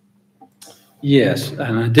neighborhoods. Yes,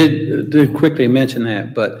 and I did quickly mention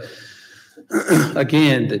that, but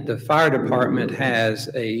again, the fire department has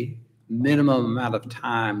a minimum amount of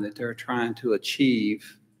time that they're trying to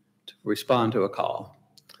achieve to respond to a call.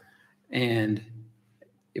 And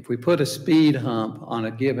if we put a speed hump on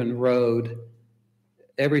a given road,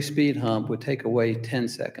 every speed hump would take away 10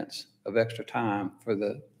 seconds of extra time for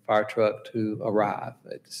the fire truck to arrive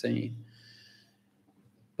at the scene.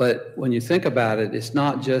 But when you think about it, it's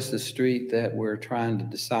not just the street that we're trying to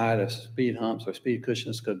decide if speed humps or speed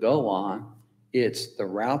cushions could go on. It's the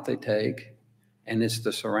route they take, and it's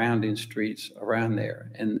the surrounding streets around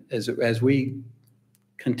there. And as we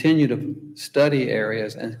continue to study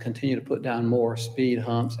areas and continue to put down more speed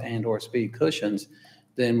humps and or speed cushions,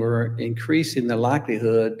 then we're increasing the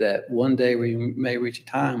likelihood that one day we may reach a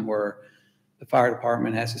time where the fire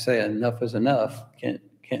department has to say enough is enough, can't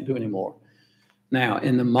do anymore. Now,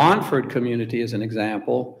 in the Montford community, as an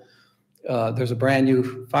example, there's a brand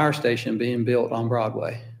new fire station being built on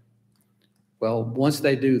Broadway. Well, once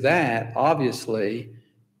they do that, obviously,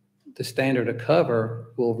 the standard of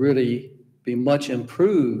cover will really be much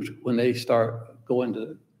improved when they start going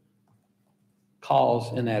to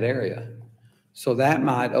calls in that area. So that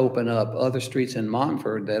might open up other streets in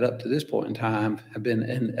Montford that up to this point in time have been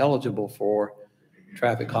ineligible for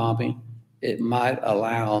traffic calming. It might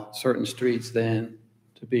allow certain streets then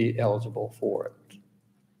to be eligible for it.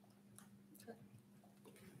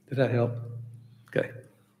 Did that help? Okay.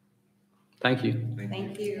 Thank you.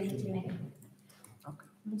 Thank you.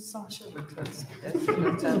 Ms. Sasha, because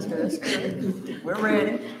that's good. We're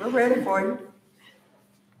ready for you.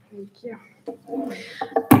 Thank you.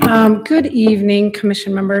 Good evening,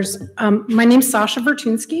 commission members. My name is Sasha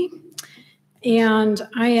Vertunsky, and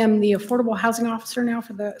I am the Affordable Housing Officer now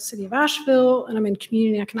for the City of Asheville, and I'm in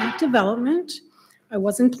Community and Economic Development. I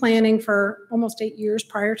was in planning for almost 8 years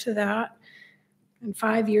prior to that, and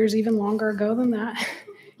 5 years even longer ago than that.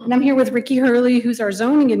 And I'm here with Ricky Hurley, who's our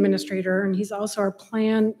zoning administrator, and he's also our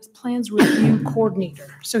plans review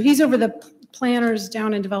coordinator. So he's over the planners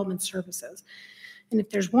down in development services. And if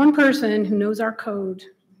there's one person who knows our code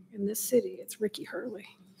in this city, it's Ricky Hurley.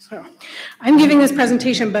 So I'm giving this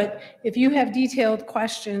presentation, but if you have detailed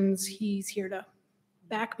questions, he's here to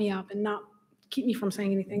back me up and not keep me from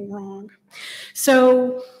saying anything wrong.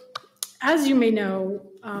 So as you may know,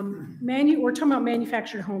 we're talking about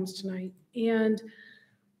manufactured homes tonight. And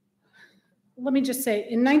let me just say,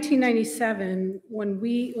 in 1997, when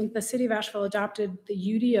the City of Asheville adopted the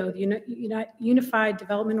UDO, the Unified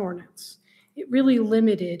Development Ordinance, it really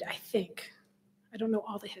limited, I don't know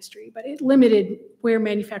all the history, but it limited where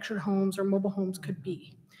manufactured homes or mobile homes could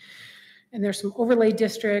be. And there's some overlay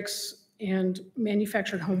districts and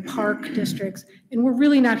manufactured home park districts, and we're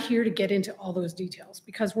really not here to get into all those details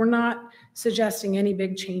because we're not suggesting any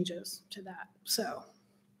big changes to that.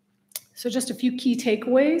 So just a few key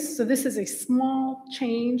takeaways. So this is a small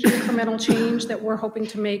change, incremental change that we're hoping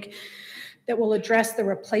to make that will address the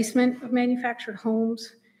replacement of manufactured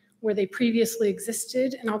homes where they previously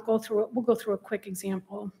existed. And we'll go through a quick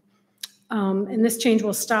example. And this change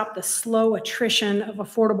will stop the slow attrition of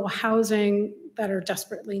affordable housing that are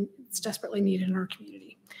desperately needed in our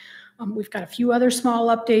community. We've got a few other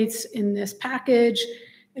small updates in this package,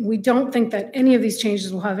 and we don't think that any of these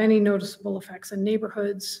changes will have any noticeable effects in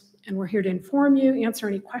neighborhoods. And we're here to inform you, answer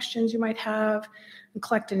any questions you might have, and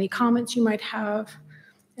collect any comments you might have.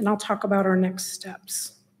 And I'll talk about our next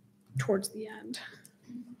steps towards the end.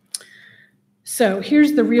 So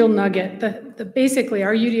here's the real nugget. Basically,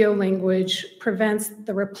 our UDO language prevents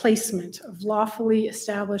the replacement of lawfully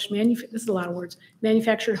established, this is a lot of words,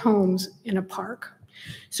 manufactured homes in a park.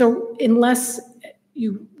 So unless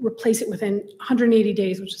you replace it within 180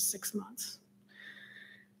 days, which is 6 months.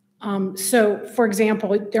 So for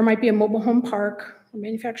example, there might be a mobile home park, a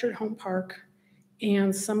manufactured home park,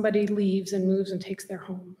 and somebody leaves and moves and takes their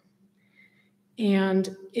home.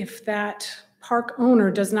 And if that park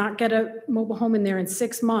owner does not get a mobile home in there in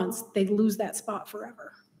 6 months, they lose that spot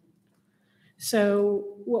forever. So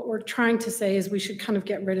what we're trying to say is we should kind of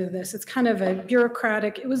get rid of this. It's kind of a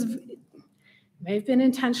bureaucratic, it may have been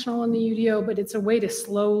intentional in the UDO, but it's a way to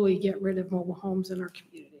slowly get rid of mobile homes in our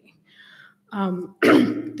community.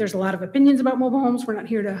 There's a lot of opinions about mobile homes. We're not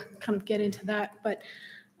here to kind of get into that, but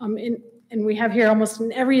and we have here almost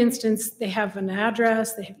in every instance, they have an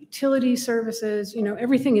address, they have utility services,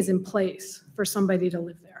 everything is in place for somebody to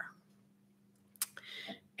live there.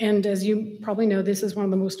 And as you probably know, this is one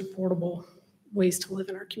of the most affordable ways to live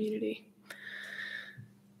in our community.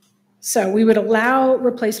 So we would allow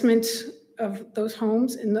replacement of those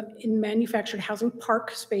homes in manufactured housing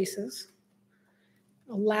park spaces,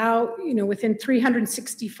 allow, within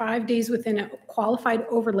 365 days within a qualified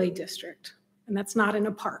overlay district, and that's not in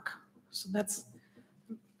a park. So this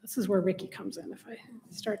is where Ricky comes in if I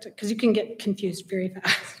start to, because you can get confused very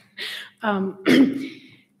fast.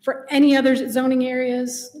 For any other zoning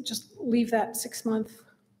areas, just leave that 6-month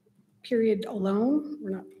period alone. We're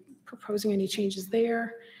not proposing any changes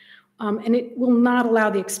there. And it will not allow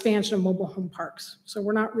the expansion of mobile home parks. So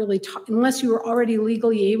we're not really, unless you are already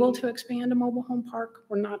legally able to expand a mobile home park,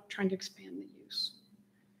 we're not trying to expand the use.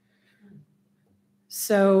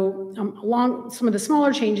 So along some of the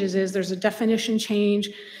smaller changes is there's a definition change.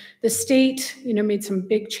 The state, made some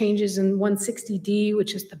big changes in 160D,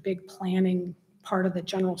 which is the big planning part of the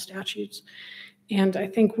general statutes. And I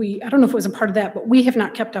think I don't know if it was a part of that, but we have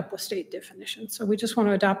not kept up with state definitions. So we just want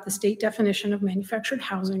to adopt the state definition of manufactured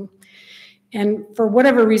housing. And for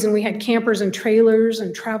whatever reason, we had campers and trailers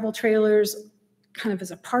and travel trailers kind of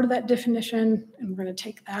as a part of that definition, and we're going to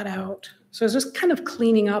take that out. So it's just kind of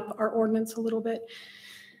cleaning up our ordinance a little bit.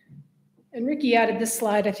 And Ricky added this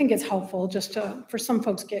slide. I think it's helpful just for some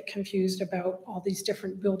folks get confused about all these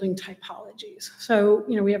different building typologies. So,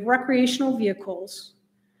 we have recreational vehicles,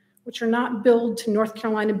 which are not billed to North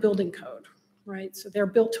Carolina Building Code, right? So they're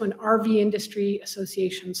built to an RV Industry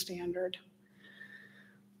Association standard.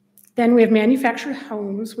 Then we have manufactured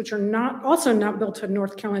homes, which are also not built to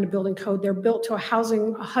North Carolina Building Code. They're built to a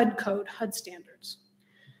HUD code, HUD standards.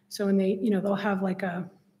 So when they'll have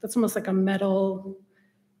that's almost like a metal,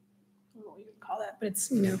 I don't know what you would call that, but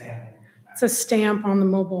it's, it's a stamp on the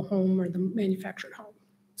mobile home or the manufactured home.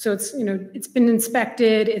 So it's, it's been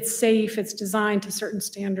inspected, it's safe, it's designed to certain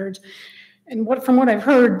standards. And from what I've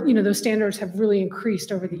heard, those standards have really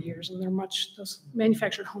increased over the years, and those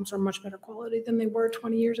manufactured homes are much better quality than they were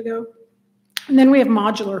 20 years ago. And then we have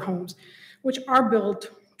modular homes, which are built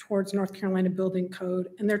towards North Carolina Building Code,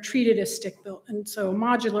 and they're treated as stick-built. And so a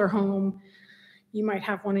modular home, you might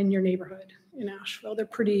have one in your neighborhood in Asheville. They're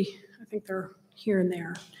pretty, I think they're here and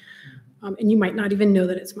there. And you might not even know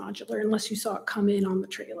that it's modular unless you saw it come in on the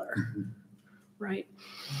trailer, right?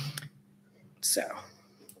 So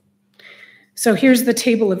here's the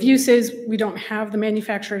table of uses. We don't have the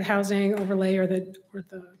manufactured housing overlay or the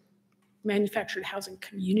manufactured housing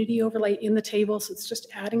community overlay in the table, so it's just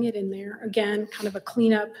adding it in there. Again, kind of a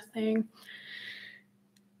cleanup thing.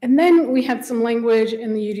 And then we had some language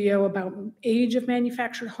in the UDO about age of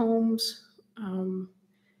manufactured homes,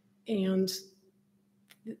 and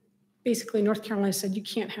basically North Carolina said you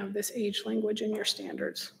can't have this age language in your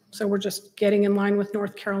standards. So we're just getting in line with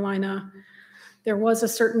North Carolina. There was a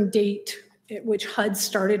certain date at which HUD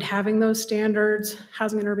started having those standards.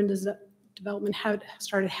 Housing and Urban Development had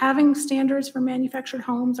started having standards for manufactured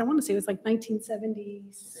homes. I want to say it was like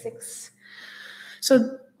 1976.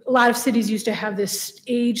 So a lot of cities used to have this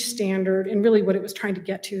age standard, and really what it was trying to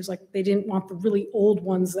get to is they didn't want the really old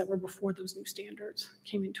ones that were before those new standards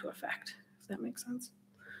came into effect, if that makes sense.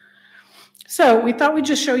 So we thought we'd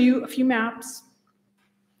just show you a few maps.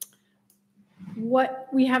 What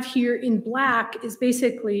we have here in black is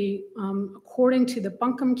basically, according to the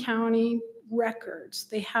Buncombe County records,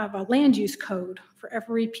 they have a land use code for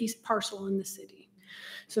every piece parcel in the city.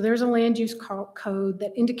 So there's a land use code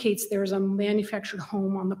that indicates there's a manufactured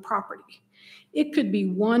home on the property. It could be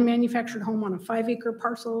one manufactured home on a 5-acre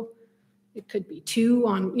parcel. It could be two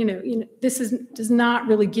on, this does not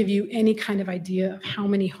really give you any kind of idea of how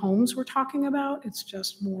many homes we're talking about. It's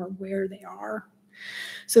just more where they are.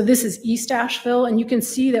 So this is East Asheville, and you can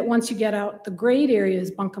see that once you get out, the grayed area is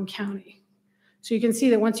Buncombe County. So you can see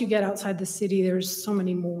that once you get outside the city, there's so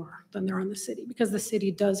many more than there are in the city, because the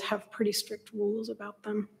city does have pretty strict rules about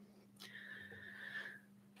them.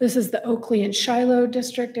 This is the Oakley and Shiloh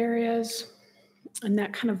district areas. And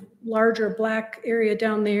that kind of larger black area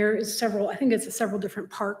down there is several different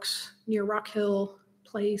parks near Rock Hill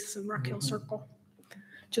Place and Rock Hill Circle,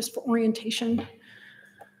 just for orientation.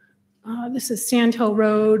 This is Sand Hill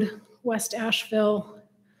Road, West Asheville.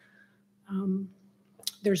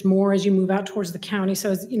 there's more as you move out towards the county.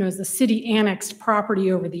 So as, as the city annexed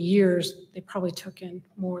property over the years, they probably took in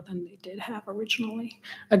more than they did have originally.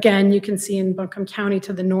 Again, you can see in Buncombe County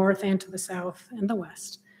to the north and to the south and the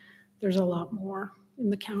west, there's a lot more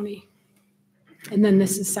in the county. And then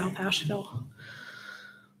this is South Asheville.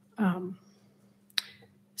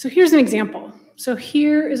 So here's an example. So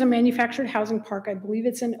here is a manufactured housing park. I believe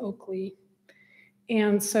it's in Oakley.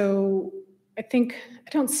 And so I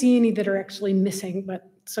don't see any that are actually missing, but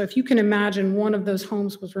so if you can imagine one of those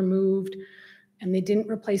homes was removed and they didn't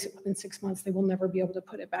replace it within 6 months, they will never be able to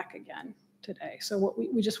put it back again today. So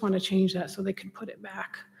we just want to change that so they can put it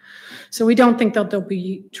back. So we don't think that there'll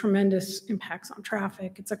be tremendous impacts on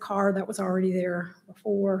traffic. It's a car that was already there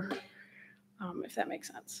before, if that makes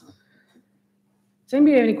sense. Does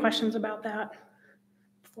anybody have any questions about that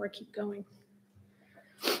before I keep going?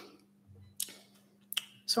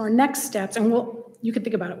 So our next steps, and you can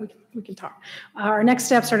think about it, we can talk. Our next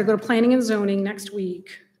steps are to go to planning and zoning next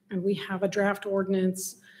week, and we have a draft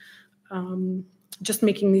ordinance, just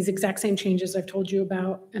making these exact same changes I've told you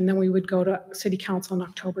about, and then we would go to City Council on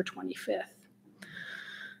October 25th.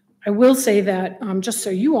 I will say that, just so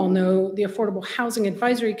you all know, the Affordable Housing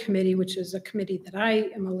Advisory Committee, which is a committee that I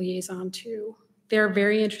am a liaison to, they're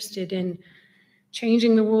very interested in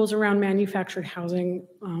changing the rules around manufactured housing,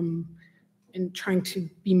 and trying to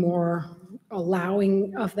be more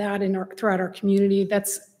allowing of that throughout our community.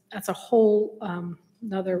 That's a whole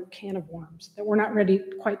another can of worms that we're not ready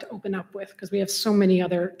quite to open up with, because we have so many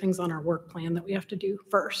other things on our work plan that we have to do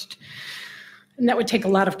first. And that would take a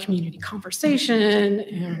lot of community conversation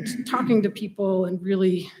and talking to people, and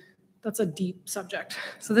really, that's a deep subject.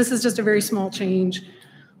 So this is just a very small change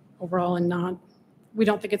overall, and we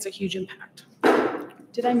don't think it's a huge impact.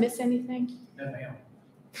 Did I miss anything? No, ma'am.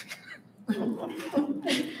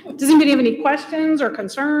 Does anybody have any questions or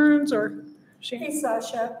concerns or? Hey,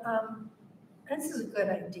 Sasha, this is a good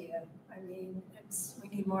idea. I mean,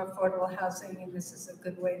 we need more affordable housing, and this is a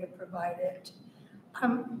good way to provide it.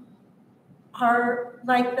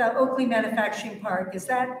 Like the Oakley Manufacturing Park, is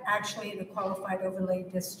that actually in a qualified overlay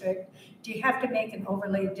district? Do you have to make an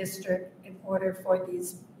overlay district in order for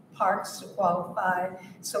these parks to qualify?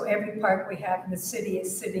 So every park we have in the city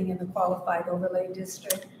is sitting in the qualified overlay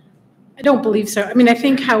district? I don't believe so. I mean, I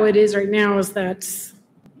think how it is right now is that, this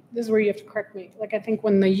is where you have to correct me. Like, I think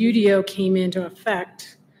when the UDO came into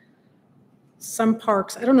effect, some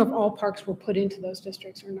parks, I don't know if all parks were put into those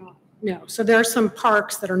districts or not. No. So there are some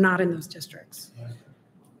parks that are not in those districts.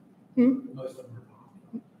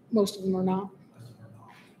 Most of them are not.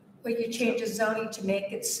 Will you change the zoning to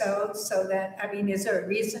make it so that, I mean, is there a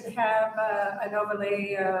reason to have an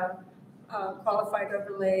overlay, qualified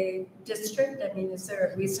overlay district? I mean, is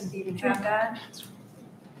there a reason to even have that?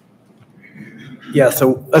 Yeah,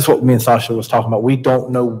 so that's what me and Sasha was talking about. We don't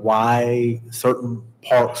know why certain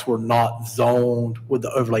parks were not zoned with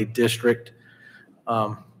the overlay district.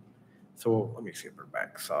 So let me skip her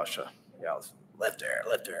back, Sasha. Yeah, I was left there.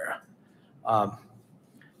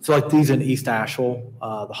 So like these in East Asheville,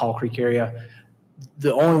 the Hall Creek area,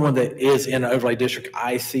 the only one that is in an overlay district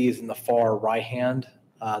I see is in the far right hand.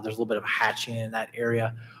 There's a little bit of hatching in that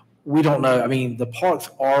area. We don't know. I mean, the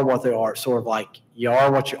parks are what they are. It's sort of like you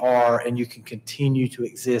are what you are, and you can continue to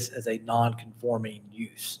exist as a non-conforming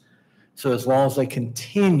use. So as long as they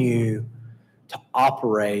continue to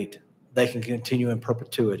operate, they can continue in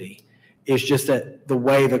perpetuity. It's just that the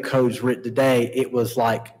way the code's written today, it was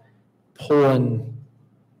like pulling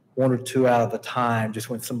one or two out of the time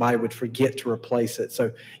just when somebody would forget to replace it.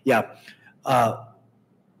 So yeah,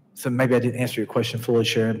 so maybe I didn't answer your question fully,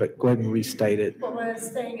 Sharon, but go ahead and restate it. Well, what I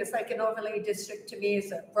was saying is like an overlay district to me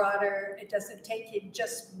is a broader, it doesn't take in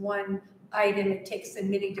just one item, it takes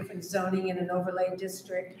in many different zoning in an overlay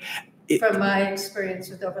district. From my experience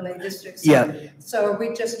with overlay districts. So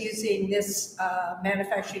we're just using this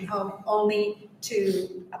manufacturing home only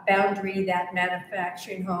to boundary that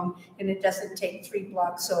manufacturing home, and it doesn't take 3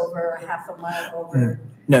 blocks over or half a mile over.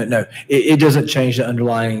 No, it doesn't change the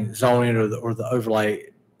underlying zoning or the overlay.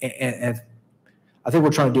 And I think we're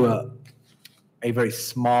trying to do a very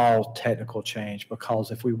small technical change,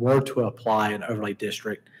 because if we were to apply an overlay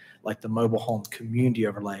district like the mobile home community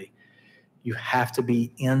overlay, you have to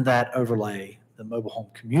be in that overlay, the mobile home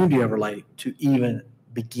community overlay, to even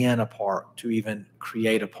begin a park, to even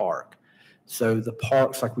create a park. So the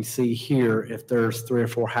parks like we see here, if there's 3 or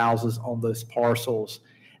 4 houses on those parcels,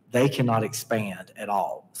 they cannot expand at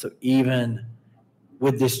all. So even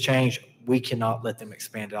with this change, we cannot let them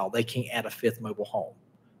expand at all. They can't add a 5th mobile home.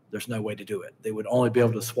 There's no way to do it. They would only be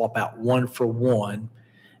able to swap out 1 for 1.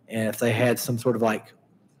 And if they had some sort of like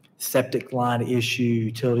septic line issue,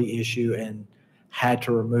 utility issue, and had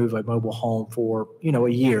to remove a mobile home for, a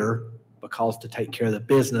year because to take care of the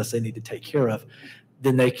business they need to take care of,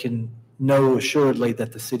 then they can know assuredly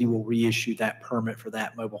that the city will reissue that permit for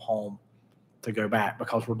that mobile home to go back,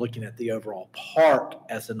 because we're looking at the overall park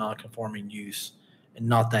as a non-conforming use and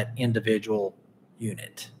not that individual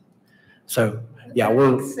unit. So, yeah, That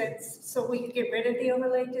we're. makes sense. So we could get rid of the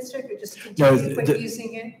overlay district or just continue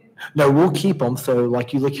using it? No, we'll keep them. So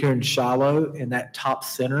like you look here in Shiloh, in that top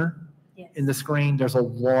center in the screen, there's a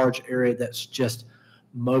large area that's just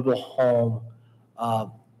mobile home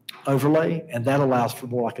overlay, and that allows for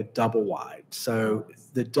more like a double wide. So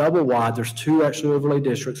the double wide, there's two actually overlay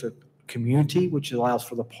districts, a community, which allows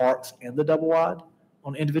for the parks and the double wide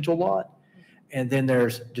on individual lot. And then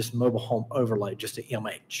there's just mobile home overlay, just an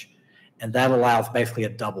MH. And that allows basically a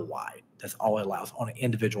double wide. That's all it allows on an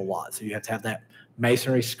individual lot. So you have to have that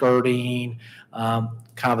masonry skirting, kind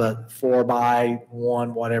of a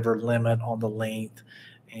 4x1, whatever limit on the length,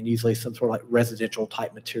 and usually some sort of like residential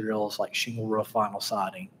type materials like shingle roof, vinyl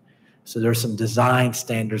siding. So there's some design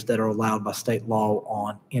standards that are allowed by state law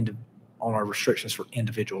on our restrictions for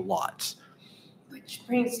individual lots. Which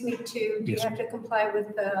brings me to, do you have to comply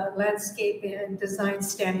with the landscape and design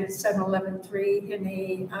standards 711.3 in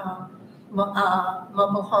a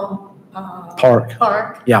mobile home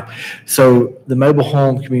park? Yeah. So the mobile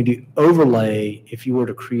home community overlay, if you were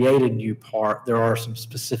to create a new park, there are some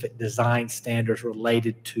specific design standards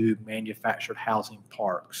related to manufactured housing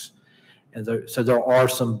parks. And so there are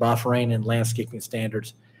some buffering and landscaping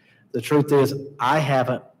standards. The truth is, I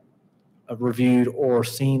haven't reviewed or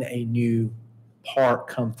seen a new park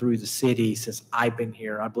come through the city since I've been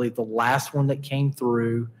here. I believe the last one that came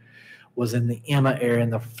through was in the Emma area, in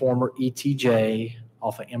the former ETJ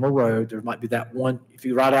off of Emma Road. There might be that one, if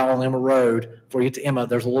you ride out on Emma Road, before you get to Emma,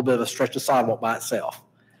 there's a little bit of a stretch of sidewalk by itself.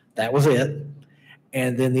 That was it.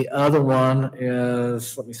 And then the other one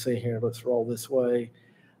is, let me see here, let's roll this way.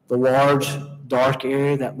 The large dark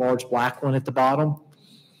area, that large black one at the bottom,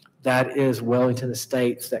 that is Wellington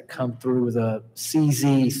Estates that come through with a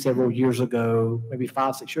CZ several years ago, maybe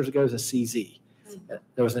 5-6 years ago, as a CZ.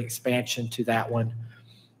 There was an expansion to that one,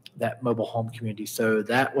 that mobile home community. So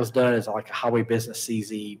that was done as like a highway business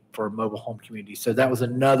CZ for a mobile home community. So that was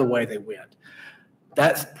another way they went.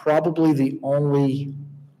 That's probably the only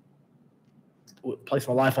place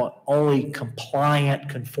my life on, only compliant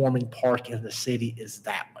conforming park in the city is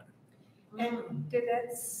that one. And did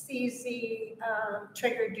that CZ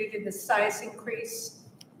trigger due to the size increase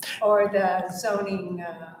or the zoning,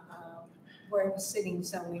 where the sitting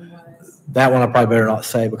zoning was? That one I probably better not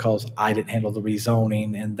say because I didn't handle the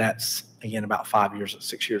rezoning, and that's, again, about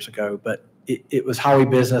 6 years ago. But it was highway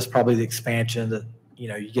business, probably the expansion that,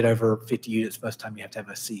 you get over 50 units, most of the time you have to have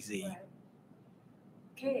a CZ. Right.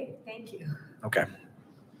 Okay, thank you. Okay.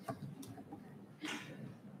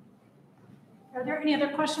 Are there any other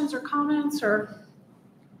questions or comments, or?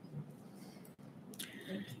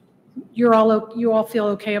 You all feel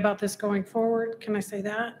okay about this going forward? Can I say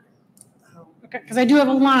that? Okay, because I do have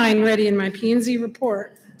a line ready in my P&Z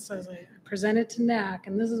report. It says I presented to NAC,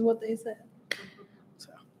 and this is what they said.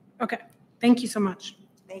 So, okay, thank you so much.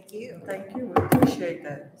 Thank you. Thank you. We appreciate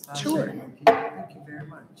that. Sure. Thank you very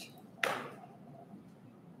much.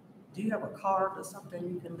 Do you have a card or something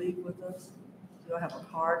you can leave with us? Do you have a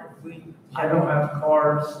card? I don't have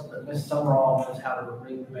cards, but Ms. Summerall knows how to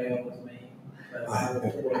ring the bell with me. But I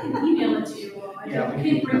can email it to you. Yeah, I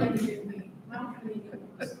can't bring it to me.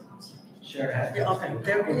 Sure. Yeah, okay,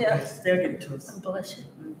 they'll get it to us. Bless you.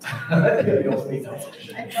 I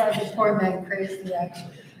tried to pour that crazy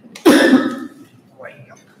actually.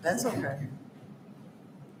 That's okay.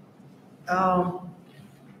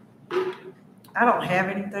 I don't have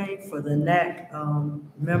anything for the NAC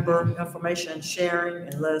member information sharing,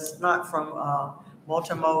 unless not from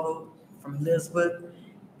multimodal from Elizabeth.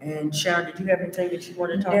 And Sharon, did you have anything that you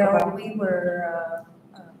want to talk about? No, we were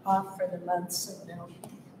off for the month, so no.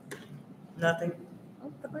 Nothing?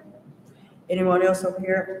 Okay. Anyone else over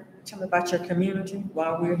here? Tell me about your community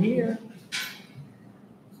while we're here.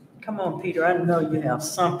 Come on, Peter, I know you have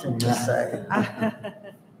something to say.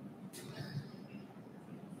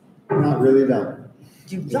 Not really, no.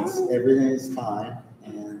 You don't? Everything is fine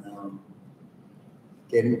and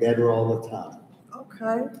getting better all the time.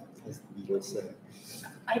 Okay. As you say.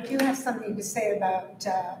 I do have something to say about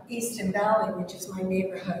Easton Valley, which is my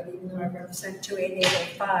neighborhood, even though I represent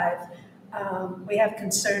 28805. We have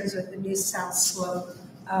concerns with the new South Slope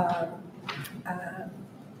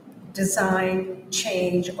design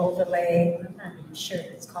change overlay. I'm not even sure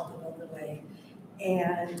it's called an overlay.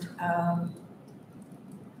 And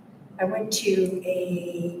I went to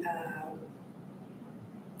a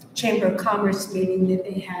Chamber of Commerce meeting that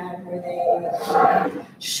they had where they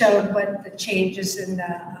showed what the changes in the,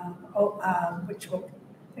 which will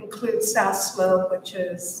include South Slope, which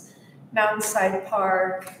is Mountainside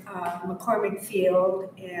Park, McCormick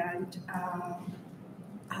Field, and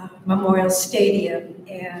Memorial Stadium.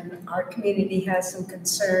 And our community has some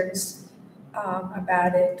concerns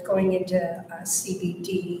about it going into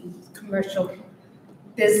CBD, commercial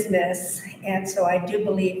business. And so I do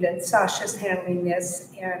believe that Sasha's handling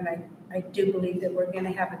this, and I do believe that we're going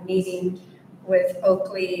to have a meeting with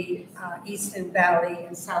Oakley, Easton Valley,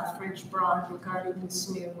 and South French Broad regarding this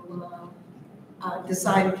new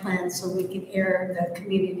design plan, so we can air the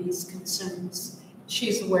community's concerns.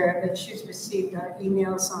 She's aware of it. She's received our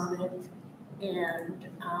emails on it,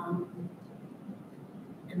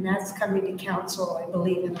 and that's coming to council, I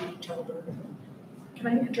believe, in October. Can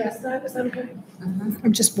I address that? Is that okay?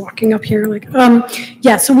 I'm just walking up here like,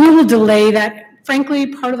 yeah, so we will delay that. Frankly,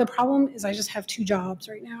 part of the problem is I just have 2 jobs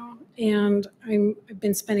right now, and I've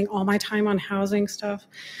been spending all my time on housing stuff.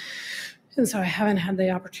 And so I haven't had the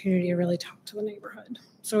opportunity to really talk to the neighborhood.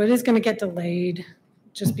 So it is going to get delayed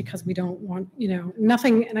just because we don't want,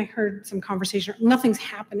 nothing. And I heard some conversation, nothing's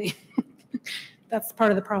happening. That's part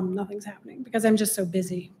of the problem. Nothing's happening because I'm just so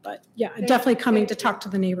busy. But yeah, definitely coming to talk to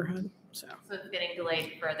the neighborhood. So it's getting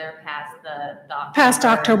delayed further past the past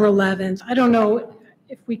October 11th. I don't know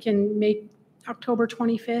if we can make October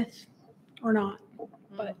 25th or not,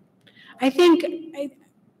 but I think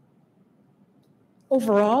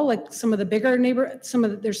overall, like some of the bigger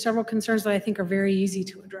there's several concerns that I think are very easy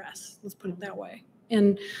to address. Let's put it that way.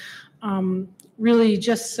 And really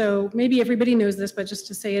just so maybe everybody knows this, but just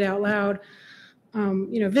to say it out loud,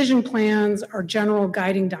 vision plans are general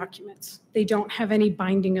guiding documents. They don't have any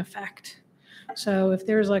binding effect. So if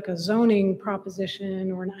there's like a zoning proposition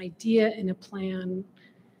or an idea in a plan,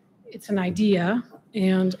 it's an idea.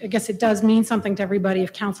 And I guess it does mean something to everybody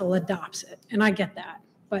if council adopts it. And I get that.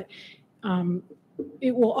 But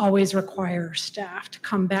it will always require staff to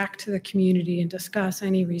come back to the community and discuss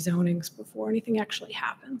any rezonings before anything actually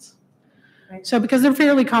happens. Right. So because they're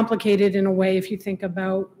fairly complicated in a way if you think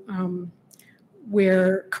about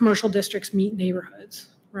where commercial districts meet neighborhoods,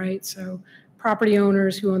 right? So property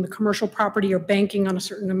owners who own the commercial property are banking on a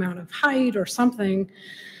certain amount of height or something,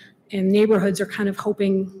 and neighborhoods are kind of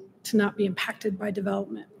hoping to not be impacted by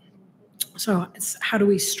development. So it's how do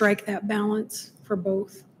we strike that balance for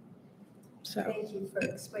both? So thank you for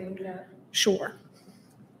explaining that. Sure.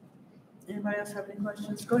 Anybody else have any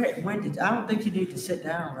questions? Go ahead, Wendy. I don't think you need to sit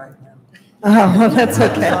down right now. Oh, well, that's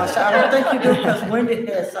okay. I don't think you do because Wendy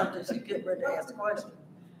has something she get ready to ask a question.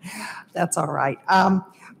 That's all right.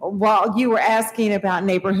 Well, you were asking about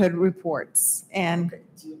neighborhood reports, and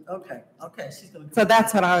okay, she's going to. So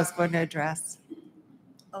that's what I was going to address.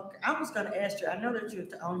 Okay, I was going to ask you. I know that you're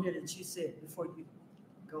on here that you said before you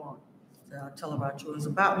go on. Tell about yours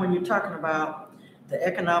about when you're talking about the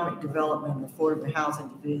economic development and affordable housing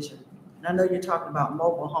division. And I know you're talking about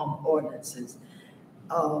mobile home ordinances.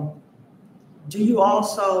 Do you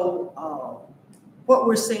also, what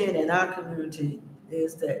we're seeing in our community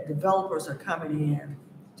is that developers are coming in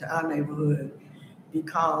to our neighborhood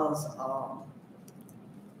because of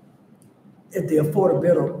the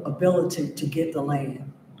affordability to get the land.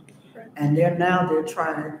 And they're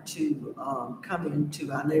trying to come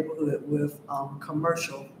into our neighborhood with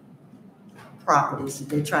commercial properties that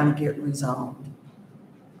they're trying to get rezoned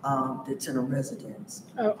that's in a residence.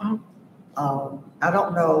 I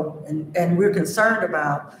don't know, and we're concerned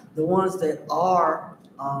about the ones that are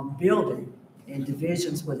building in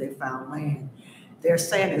divisions where they found land. They're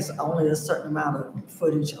saying it's only a certain amount of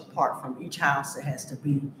footage apart from each house that has to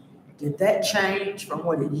be. Did that change from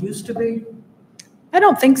what it used to be? I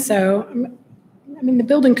don't think so. I mean, the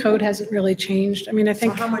building code hasn't really changed. I mean, I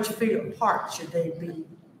think. So how much feet apart should they be?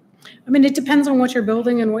 I mean, it depends on what you're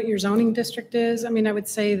building and what your zoning district is. I mean, I would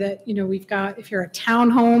say that, we've got, if you're a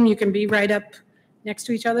townhome, you can be right up next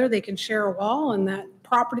to each other. They can share a wall, and that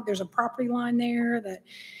property, there's a property line there that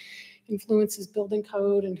influences building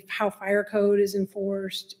code and how fire code is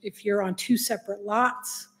enforced. If you're on 2 separate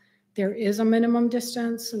lots, there is a minimum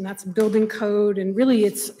distance, and that's building code. And really,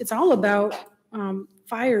 it's all about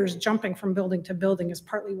fires jumping from building to building is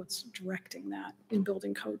partly what's directing that in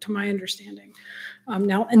building code, to my understanding.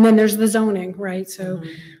 Now, and then there's the zoning, right? So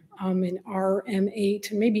in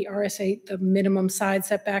RM8 and maybe RS8, the minimum side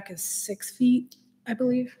setback is 6 feet, I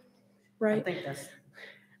believe, right? I think that's.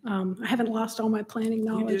 I haven't lost all my planning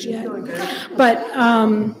knowledge yet, but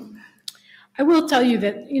I will tell you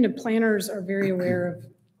that, planners are very aware of,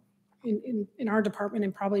 in our department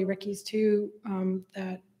and probably Ricky's too,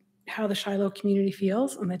 that how the Shiloh community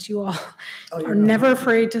feels and that you all Oh, are never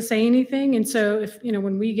afraid to say anything. And so if,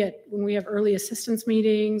 when we have early assistance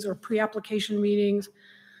meetings or pre-application meetings,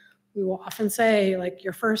 we will often say, like,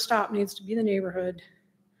 your first stop needs to be the neighborhood.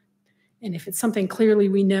 And if it's something clearly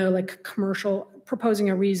we know, like commercial, proposing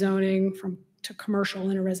a rezoning to commercial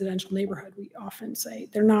in a residential neighborhood, we often say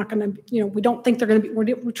they're not going to, we don't think they're going to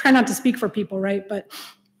be, we try not to speak for people, right? But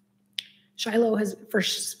Shiloh has,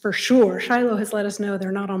 for sure, Shiloh has let us know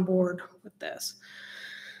they're not on board with this.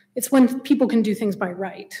 It's when people can do things by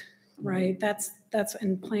right?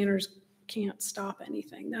 And planners can't stop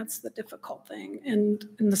anything. That's the difficult thing. And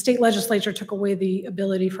the state legislature took away the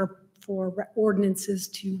ability for ordinances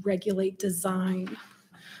to regulate design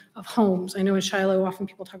of homes. I know in Shiloh, often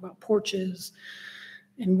people talk about porches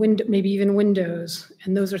and maybe even windows.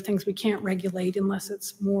 And those are things we can't regulate unless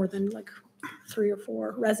it's more than like 3 or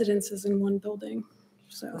 4 residences in one building.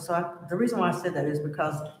 So the reason why I said that is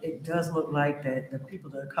because it does look like that the people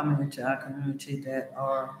that are coming into our community that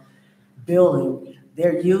are building,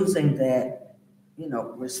 they're using that,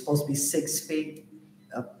 we're supposed to be 6 feet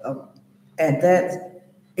and that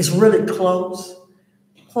is really close.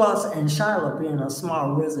 Plus, in Shiloh being a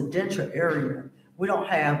small residential area, we don't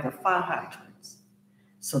have the fire hydrants.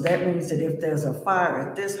 So that means that if there's a fire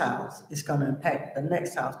at this house, it's going to impact the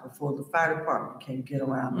next house before the fire department can get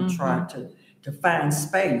around and try to find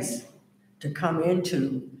space to come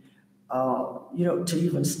into, to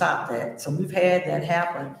even stop that. So we've had that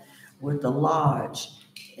happen with the lodge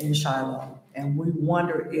in Shiloh. And we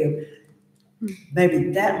wonder if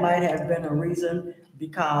maybe that might have been a reason,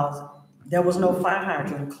 because there was no fire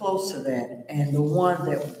hydrant close to that. And the one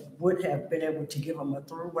that would have been able to give them a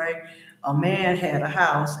throughway, a man had a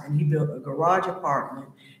house and he built a garage apartment,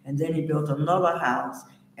 and then he built another house,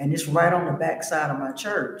 and it's right on the back side of my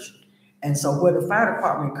church. And so where the fire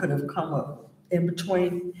department could have come up in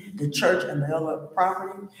between the church and the other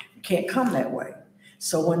property, can't come that way.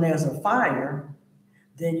 So when there's a fire,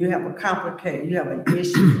 then you have an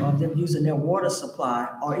issue of them using their water supply,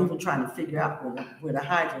 or even trying to figure out where the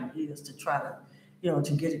hydrant is to try to,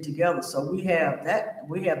 to get it together. So we have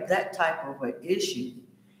that type of an issue.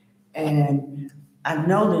 And I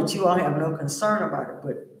know that you all have no concern about it,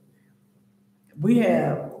 but we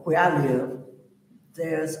have, where I live,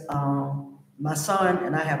 there's my son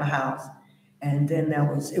and I have a house, and then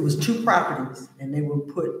it was 2 properties, and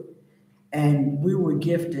we were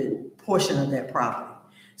gifted portion of that property.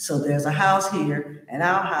 So there's a house here and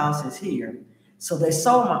our house is here. So they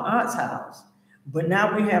sold my aunt's house, but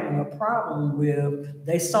now we're having a problem with,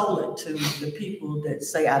 they sold it to the people that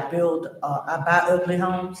say I buy ugly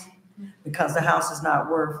homes because the house is not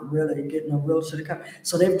worth really getting a realtor to come.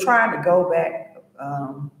 So they've tried to go back,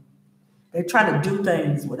 they try to do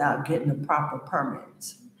things without getting the proper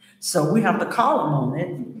permits. So we have to call them on it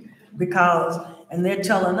and they're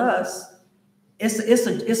telling us it's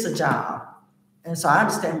a job. And so I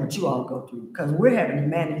understand what you all go through, because we're having to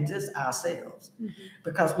manage this ourselves.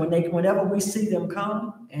 Because whenever we see them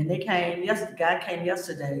come, and the guy came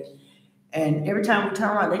yesterday, and every time we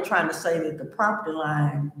turn around, they're trying to say that the property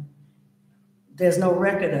line, there's no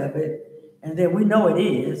record of it, and then we know it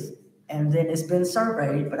is, and then it's been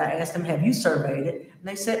surveyed. But I asked them, have you surveyed it? And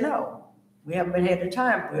they said, no, we haven't had the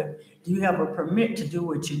time, but do you have a permit to do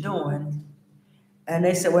what you're doing? And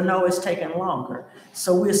they said, well, no, it's taking longer.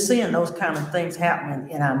 So we're seeing those kind of things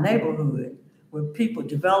happening in our neighborhood with people,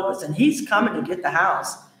 developers, and he's coming to get the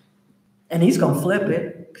house and he's going to flip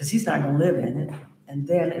it because he's not going to live in it. And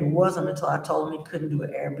then it wasn't until I told him he couldn't do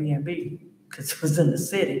an Airbnb because it was in the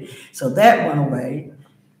city. So that went away.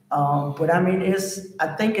 But I mean, I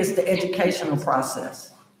think it's the educational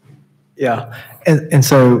process. Yeah. And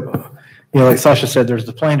so, like Sasha said, there's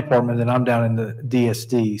the planning department, and I'm down in the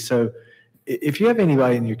DSD. So if you have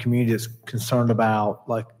anybody in your community that's concerned about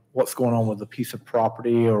like what's going on with a piece of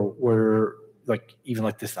property, or where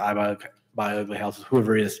even this I buy ugly houses,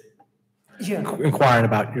 whoever is inquiring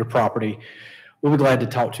about your property, we'll be glad to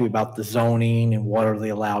talk to you about the zoning and what are the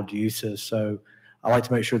allowed uses. So I like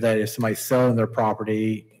to make sure that if somebody's selling their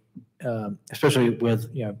property, especially with,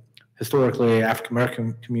 historically African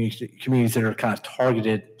American communities that are kind of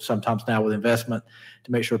targeted sometimes now with investment,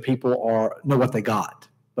 to make sure people know what they got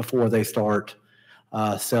before they start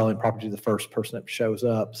selling property to the first person that shows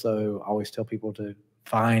up. So I always tell people to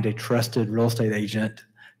find a trusted real estate agent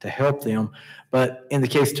to help them. But in the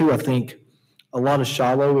case too, I think a lot of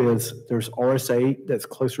Shiloh there's RS8 that's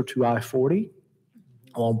closer to I-40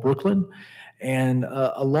 along Brooklyn, and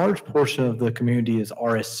a large portion of the community is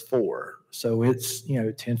RS4. So it's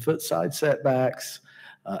 10-foot side setbacks,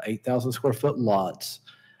 8,000 square foot lots.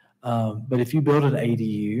 But if you build an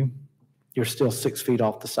ADU, you're still 6 feet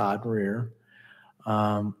off the side and rear.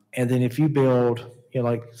 And then if you build,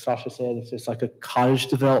 like Sasha said, if it's like a cottage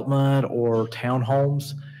development or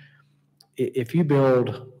townhomes, if you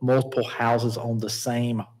build multiple houses on the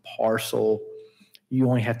same parcel, you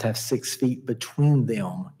only have to have 6 feet between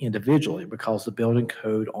them individually because the building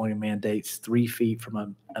code only mandates 3 feet from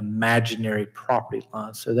an imaginary property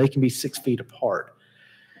line. So they can be 6 feet apart,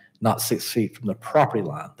 not 6 feet from the property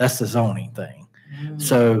line. That's the zoning thing.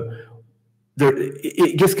 So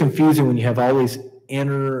it gets confusing when you have all these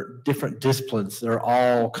inner different disciplines. They're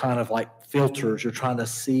all kind of like filters. You're trying to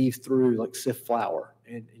sieve through like sift flour,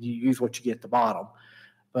 and you use what you get at the bottom.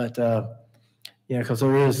 But because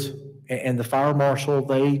there is, and the fire marshal,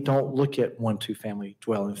 they don't look at 1-2 family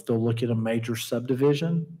dwellings. They'll look at a major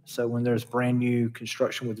subdivision. So when there's brand new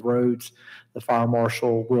construction with roads, the fire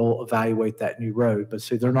marshal will evaluate that new road. But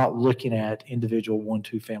see, they're not looking at individual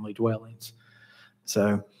 1-2 family dwellings.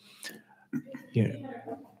 So,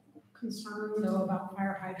 Concern though about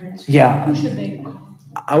fire hydrants. Yeah. Who should they call?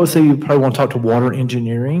 I would say you probably want to talk to water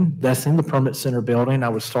engineering. That's in the permit center building. I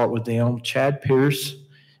would start with them. Chad Pierce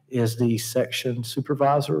is the section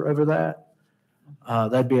supervisor over that.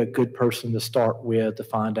 That'd be a good person to start with to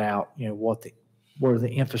find out, where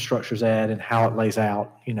the infrastructure's at and how it lays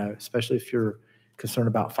out, especially if you're concerned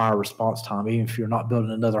about fire response time. Even if you're not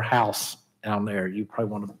building another house down there, you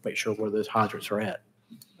probably want to make sure where those hydrants are at.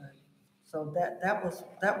 So that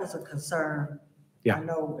was a concern. Yeah. I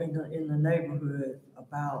know in the neighborhood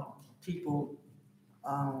about people,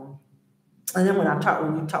 and then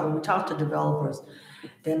when we talk to developers,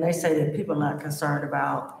 then they say that people are not concerned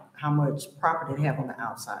about how much property they have on the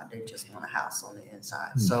outside. They just want a house on the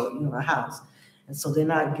inside. So, a house. And so they're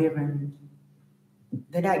not giving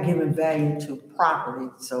value to property.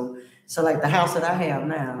 So like the house that I have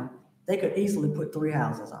now, they could easily put 3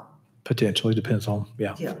 houses on. Potentially, depends on,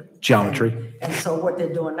 geometry. And so what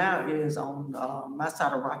they're doing now is on my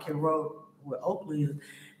side of Rock Hill Road where Oakley is,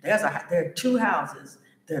 there are 2 houses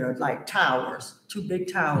that are like towers, 2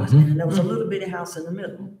 big towers, and there was a little bitty house in the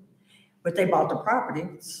middle. But they bought the property,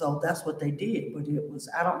 so that's what they did. But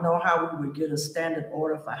I don't know how we would get a standard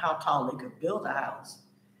order for how tall they could build a house.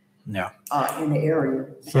 Yeah. In the area.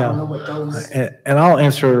 So I don't know what those. And I'll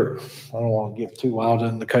answer, I don't want to get too wild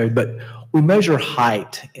in the code, but we measure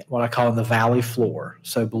height, what I call in the valley floor.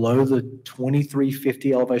 So below the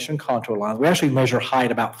 2350 elevation contour line, we actually measure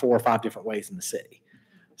height about 4 or 5 different ways in the city.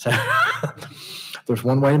 So there's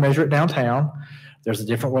one way to measure it downtown. There's a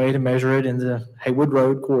different way to measure it in the Haywood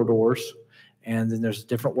Road corridors. And then there's a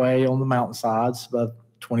different way on the mountainsides above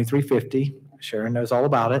 2350. Sharon knows all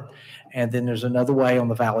about it. And then there's another way on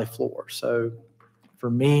the valley floor. So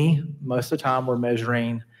for me, most of the time we're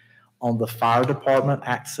measuring on the fire department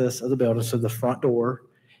access of the building. So the front door,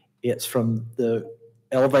 it's from the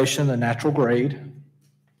elevation, the natural grade,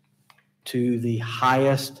 to the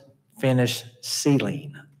highest finished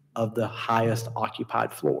ceiling of the highest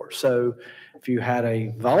occupied floor. So if you had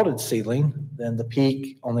a vaulted ceiling, then the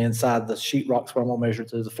peak on the inside, the sheetrock's where I'm gonna measure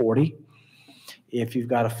to the 40. If you've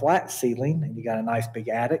got a flat ceiling and you got a nice big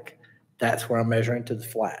attic, that's where I'm measuring to the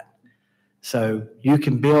flat. So you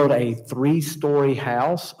can build a 3-story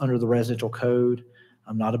house under the residential code.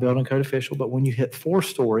 I'm not a building code official, but when you hit 4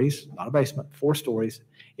 stories, not a basement, 4 stories,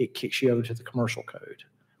 it kicks you over to the commercial code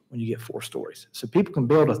when you get 4 stories. So people can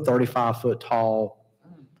build a 35-foot tall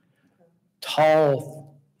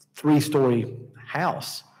 3-story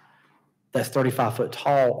house that's 35 foot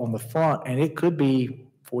tall on the front, and it could be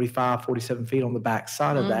 45, 47 feet on the back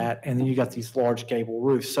side of that, and then you got these large gable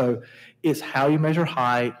roofs. So it's how you measure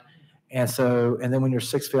height, and then when you're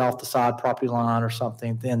 6 feet off the side property line or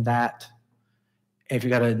something, then if you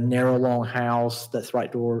got a narrow, long house that's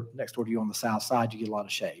next door to you on the south side, you get a lot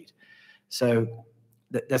of shade. So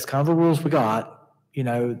that's kind of the rules we got.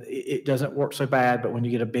 It doesn't work so bad, but when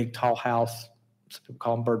you get a big, tall house, some people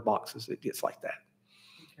call them bird boxes, it gets like that.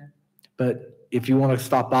 Okay. But if you want to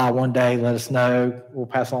stop by one day, let us know. We'll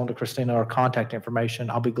pass on to Christina our contact information.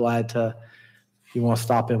 I'll be glad to, if you want to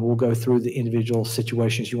stop in, we'll go through the individual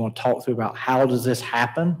situations you want to talk through about how does this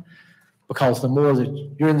happen? Because the more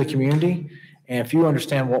that you're in the community, and if you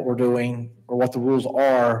understand what we're doing or what the rules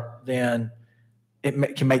are, then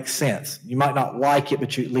it can make sense. You might not like it,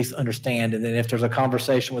 but you at least understand. And then if there's a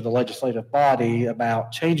conversation with the legislative body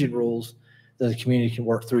about changing rules, then the community can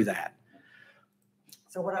work through that.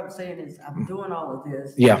 So what I'm saying is I'm doing all of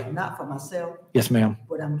this, not for myself. Yes, ma'am.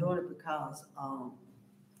 But I'm doing it because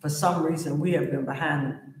for some reason we have been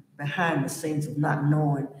behind the scenes of not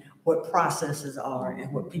knowing what processes are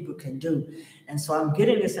and what people can do. And so I'm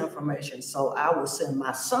getting this information. So I will send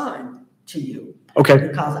my son to you. Okay.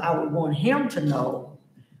 Because I would want him to know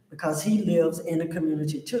because he lives in the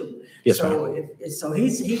community too. Yes, So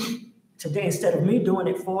he today, instead of me doing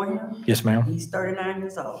it for him. Yes, ma'am. He's 39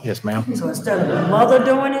 years old. Yes, ma'am. So instead of the mother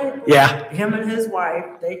doing it. Yeah. Him and his wife,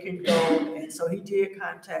 they can go, and so he did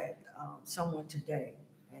contact someone today.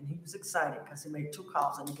 And he was excited because he made 2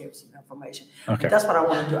 calls and he gave some information. Okay. But that's what I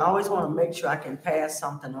want to do. I always want to make sure I can pass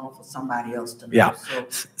something on for somebody else to know. Yeah.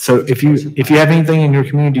 So if you have anything in your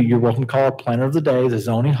community, you're welcome to call Planner of the Day, the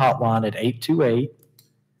zoning hotline at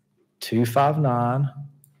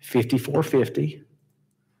 828-259-5450.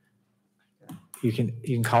 You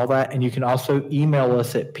can call that, and you can also email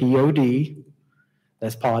us at POD.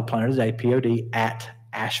 That's probably Planner of the Day, POD at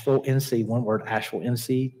Asheville NC, one word,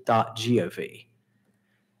 AshevilleNC.gov.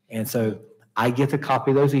 And so I get a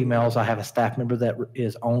copy of those emails. I have a staff member that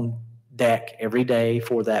is on deck every day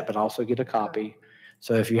for that, but also get a copy.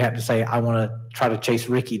 So if you have to say, I want to try to chase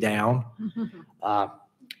Ricky down,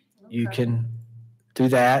 you can do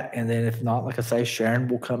that. And then if not, like I say, Sharon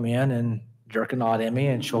will come in and jerk a nod at me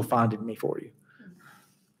and she'll find me for you.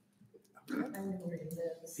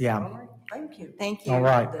 Yeah. All right. Thank you. Thank you. All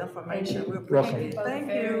right. The information. We Welcome. appreciate it. Thank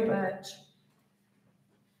you.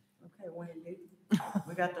 Okay, Wendy,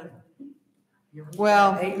 we got the.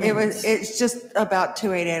 Well, 8 minutes. it's just about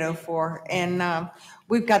 28804, and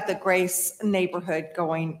we've got the Grace neighborhood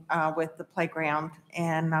going with the playground,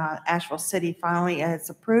 and Asheville City finally has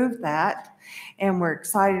approved that, and we're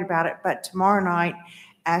excited about it. But tomorrow night,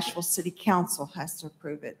 Asheville City Council has to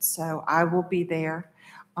approve it, so I will be there,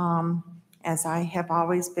 as I have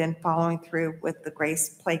always been following through with the Grace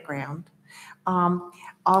playground.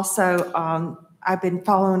 Also, I've been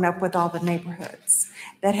following up with all the neighborhoods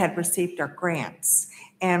that had received our grants.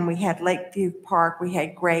 And we had Lakeview Park, we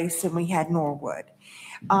had Grace, and we had Norwood.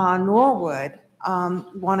 Norwood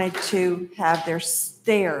wanted to have their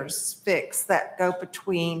stairs fixed that go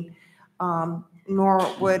between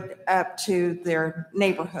Norwood up to their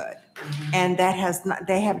neighborhood. And that has not,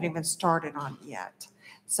 they haven't even started on it yet.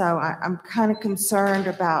 So I'm kind of concerned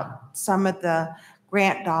about some of the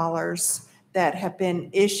grant dollars that have been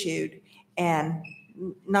issued and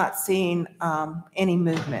not seeing any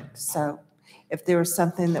movement. So if there was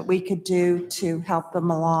something that we could do to help them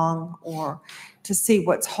along or to see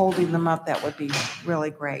what's holding them up, that would be really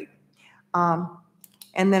great. And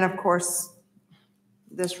then, of course,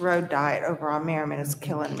 this road diet over on Merriman is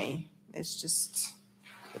killing me. It's just,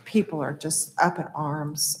 the people are just up in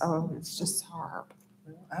arms. Oh, it's just horrible.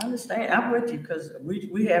 I understand. I'm with you because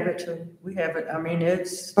we have it too. We have it. I mean,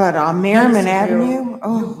 it's. But on Merriman Avenue,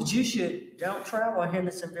 you should don't travel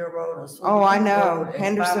Hendersonville Road. Oh, I know.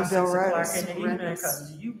 Hendersonville Road is in the evening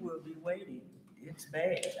because you will be waiting. It's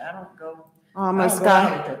bad. I don't go. Almost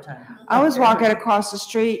got at that time. I was walking across the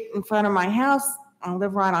street in front of my house. I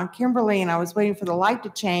live right on Kimberly, and I was waiting for the light to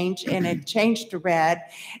change, and it changed to red.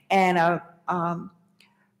 And a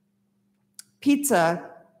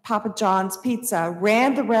Papa John's Pizza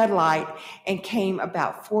ran the red light and came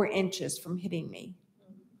about 4 inches from hitting me.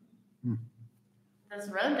 This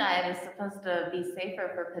road diet is supposed to be safer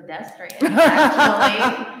for pedestrians,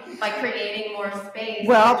 actually, by creating more space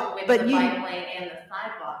Well, with but the you- bike lane and the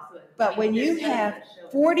sidewalk. So But when you have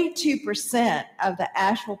 42% of the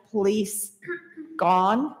Asheville police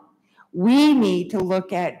gone, we need to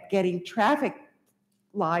look at getting traffic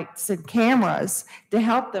lights and cameras to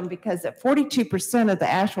help them, because at 42% of the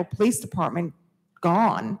Asheville Police Department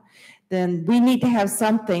gone, then we need to have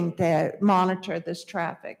something to monitor this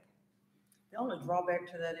traffic. The only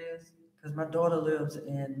drawback to that is, because my daughter lives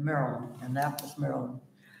in Maryland, Annapolis, Maryland.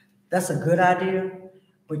 That's a good idea,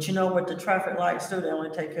 but you know what the traffic lights do? They only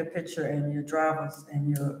take your picture and your driver's and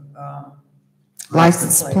your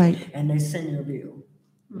License plate. and they send you a bill.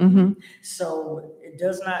 Mm-hmm. So it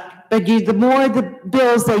does not. But the more the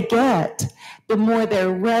bills they get, the more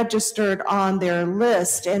they're registered on their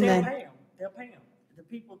list, and They'll then. pay them. They'll pay them. The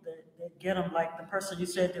people that get them, like the person you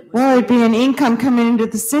said that was. Well, it'd be an income coming into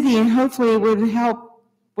the city, and hopefully it would help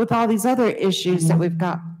with all these other issues that we've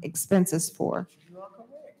got expenses for. You are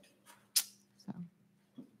correct. So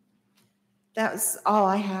that's all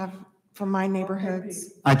I have for my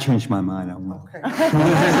neighborhoods. I changed my mind on one.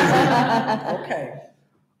 Okay.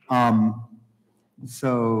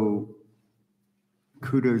 So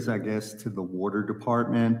kudos, I guess, to the water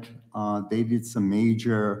department. They did some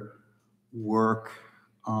major work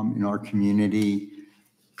in our community,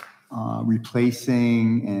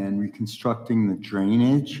 replacing and reconstructing the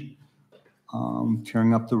drainage,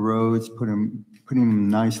 tearing up the roads, putting them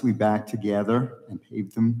nicely back together and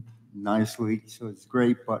paved them nicely. So it's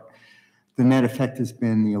great, but the net effect has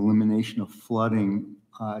been the elimination of flooding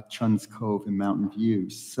Chun's Cove and Mountain View.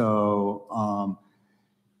 So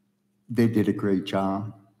they did a great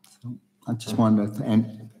job. I just wanted to,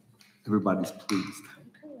 and everybody's pleased.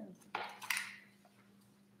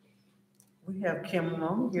 We have Kim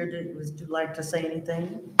on here. Would you like to say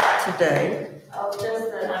anything today? Oh,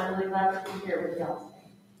 just that I'm really glad to be here with y'all.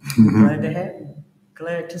 Glad to have you.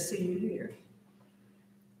 Glad to see you here.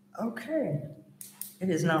 Okay. It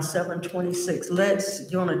is now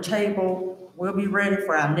 7:26. You on a table. We'll be ready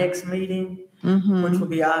for our next meeting, which will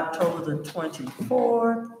be October the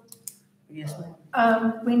 24th. Yes,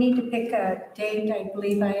 ma'am. We need to pick a date. I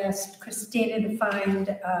believe I asked Christina to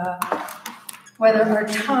find whether our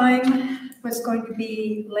time was going to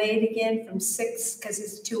be late again from 6, because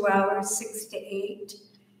it's 2 hours, 6 to 8.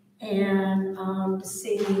 And to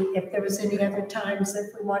see if there was any other times,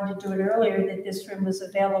 if we wanted to do it earlier, that this room was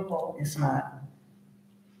available. It's not.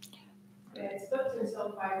 Yeah, it's booked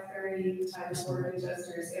until 5:30 by the board of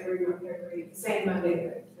adjusters every same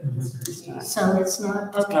Monday. So it's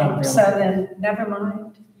not, okay, so then, never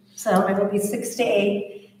mind. So it'll be 6 to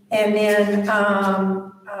 8. And then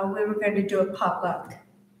we were going to do a potluck.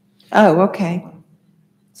 Oh, okay.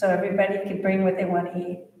 So everybody could bring what they want to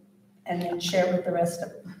eat and then share with the rest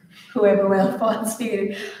of whoever else wants to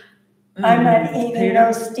eat. I'm not eating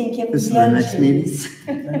those stinking This is the next meeting?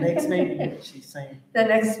 The next meeting, she's saying. The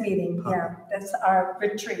next meeting, yeah. That's our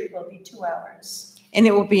retreat, will be 2 hours. And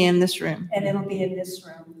it will be in this room. And it'll be in this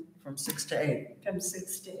room From 6 to 8. from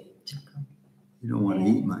 6 to 8. You don't want to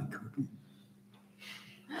eat my cooking.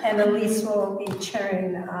 And Elise will be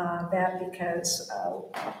chairing that because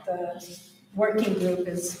the working group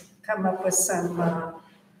has come up with some,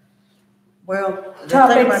 Well, the thing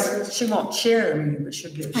topics. about it, she won't chair the meeting, but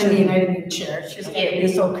she'll get. I mean, I didn't chair. She's Yeah,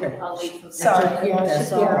 It's okay. I'll leave some. Sorry, yeah,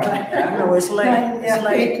 That's all right. I know it's late. Yeah, It's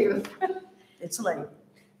late. thank you. It's late.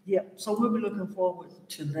 Yep, so we'll be looking forward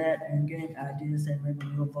to that and getting ideas and maybe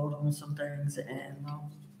we'll vote on some things and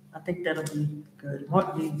I think that'll be good.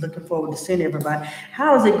 Won't be looking forward to seeing everybody.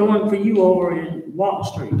 How is it going for you over in Wall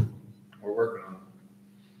Street? We're working on it.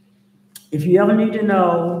 If you ever need to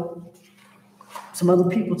know some other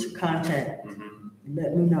people to contact,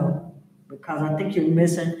 let me know because I think you're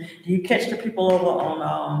missing. Do you catch the people over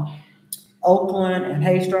on Oakland and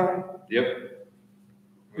Hayes Drive? Yep,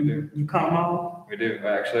 we do. You call them all? We do.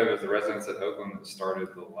 Actually, it was the residents at Oakland that started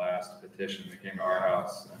the last petition that came to our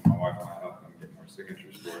house, and my wife and I helped them get more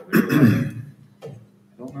signatures for it. They were like,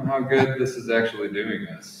 I don't know how good this is actually doing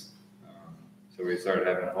this. So we started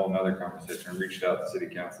having a whole nother conversation and reached out to city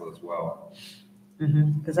council as well.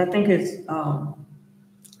 Because I think it's,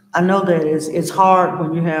 I know that it's hard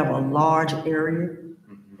when you have a large area,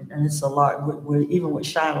 and it's a lot, even with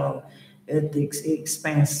Shiloh, it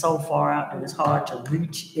expands so far out that it's hard to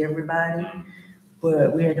reach everybody.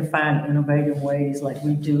 But we had to find innovative ways, like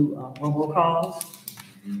we do robocalls.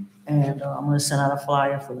 And I'm gonna send out a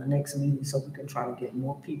flyer for the next meeting so we can try to get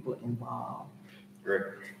more people involved. Great.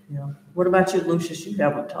 Yeah. What about you, Lucius? You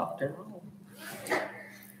haven't talked at all.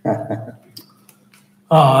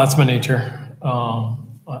 That's my nature.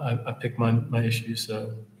 I pick my issues,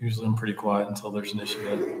 so usually I'm pretty quiet until there's an issue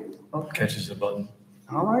that catches the button.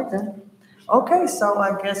 All right then. Okay, so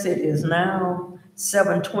I guess it is now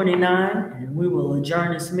 7:29 and we will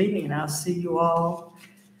adjourn this meeting and I'll see you all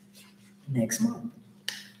next month.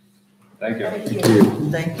 Thank you. Thank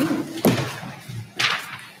you. Thank you.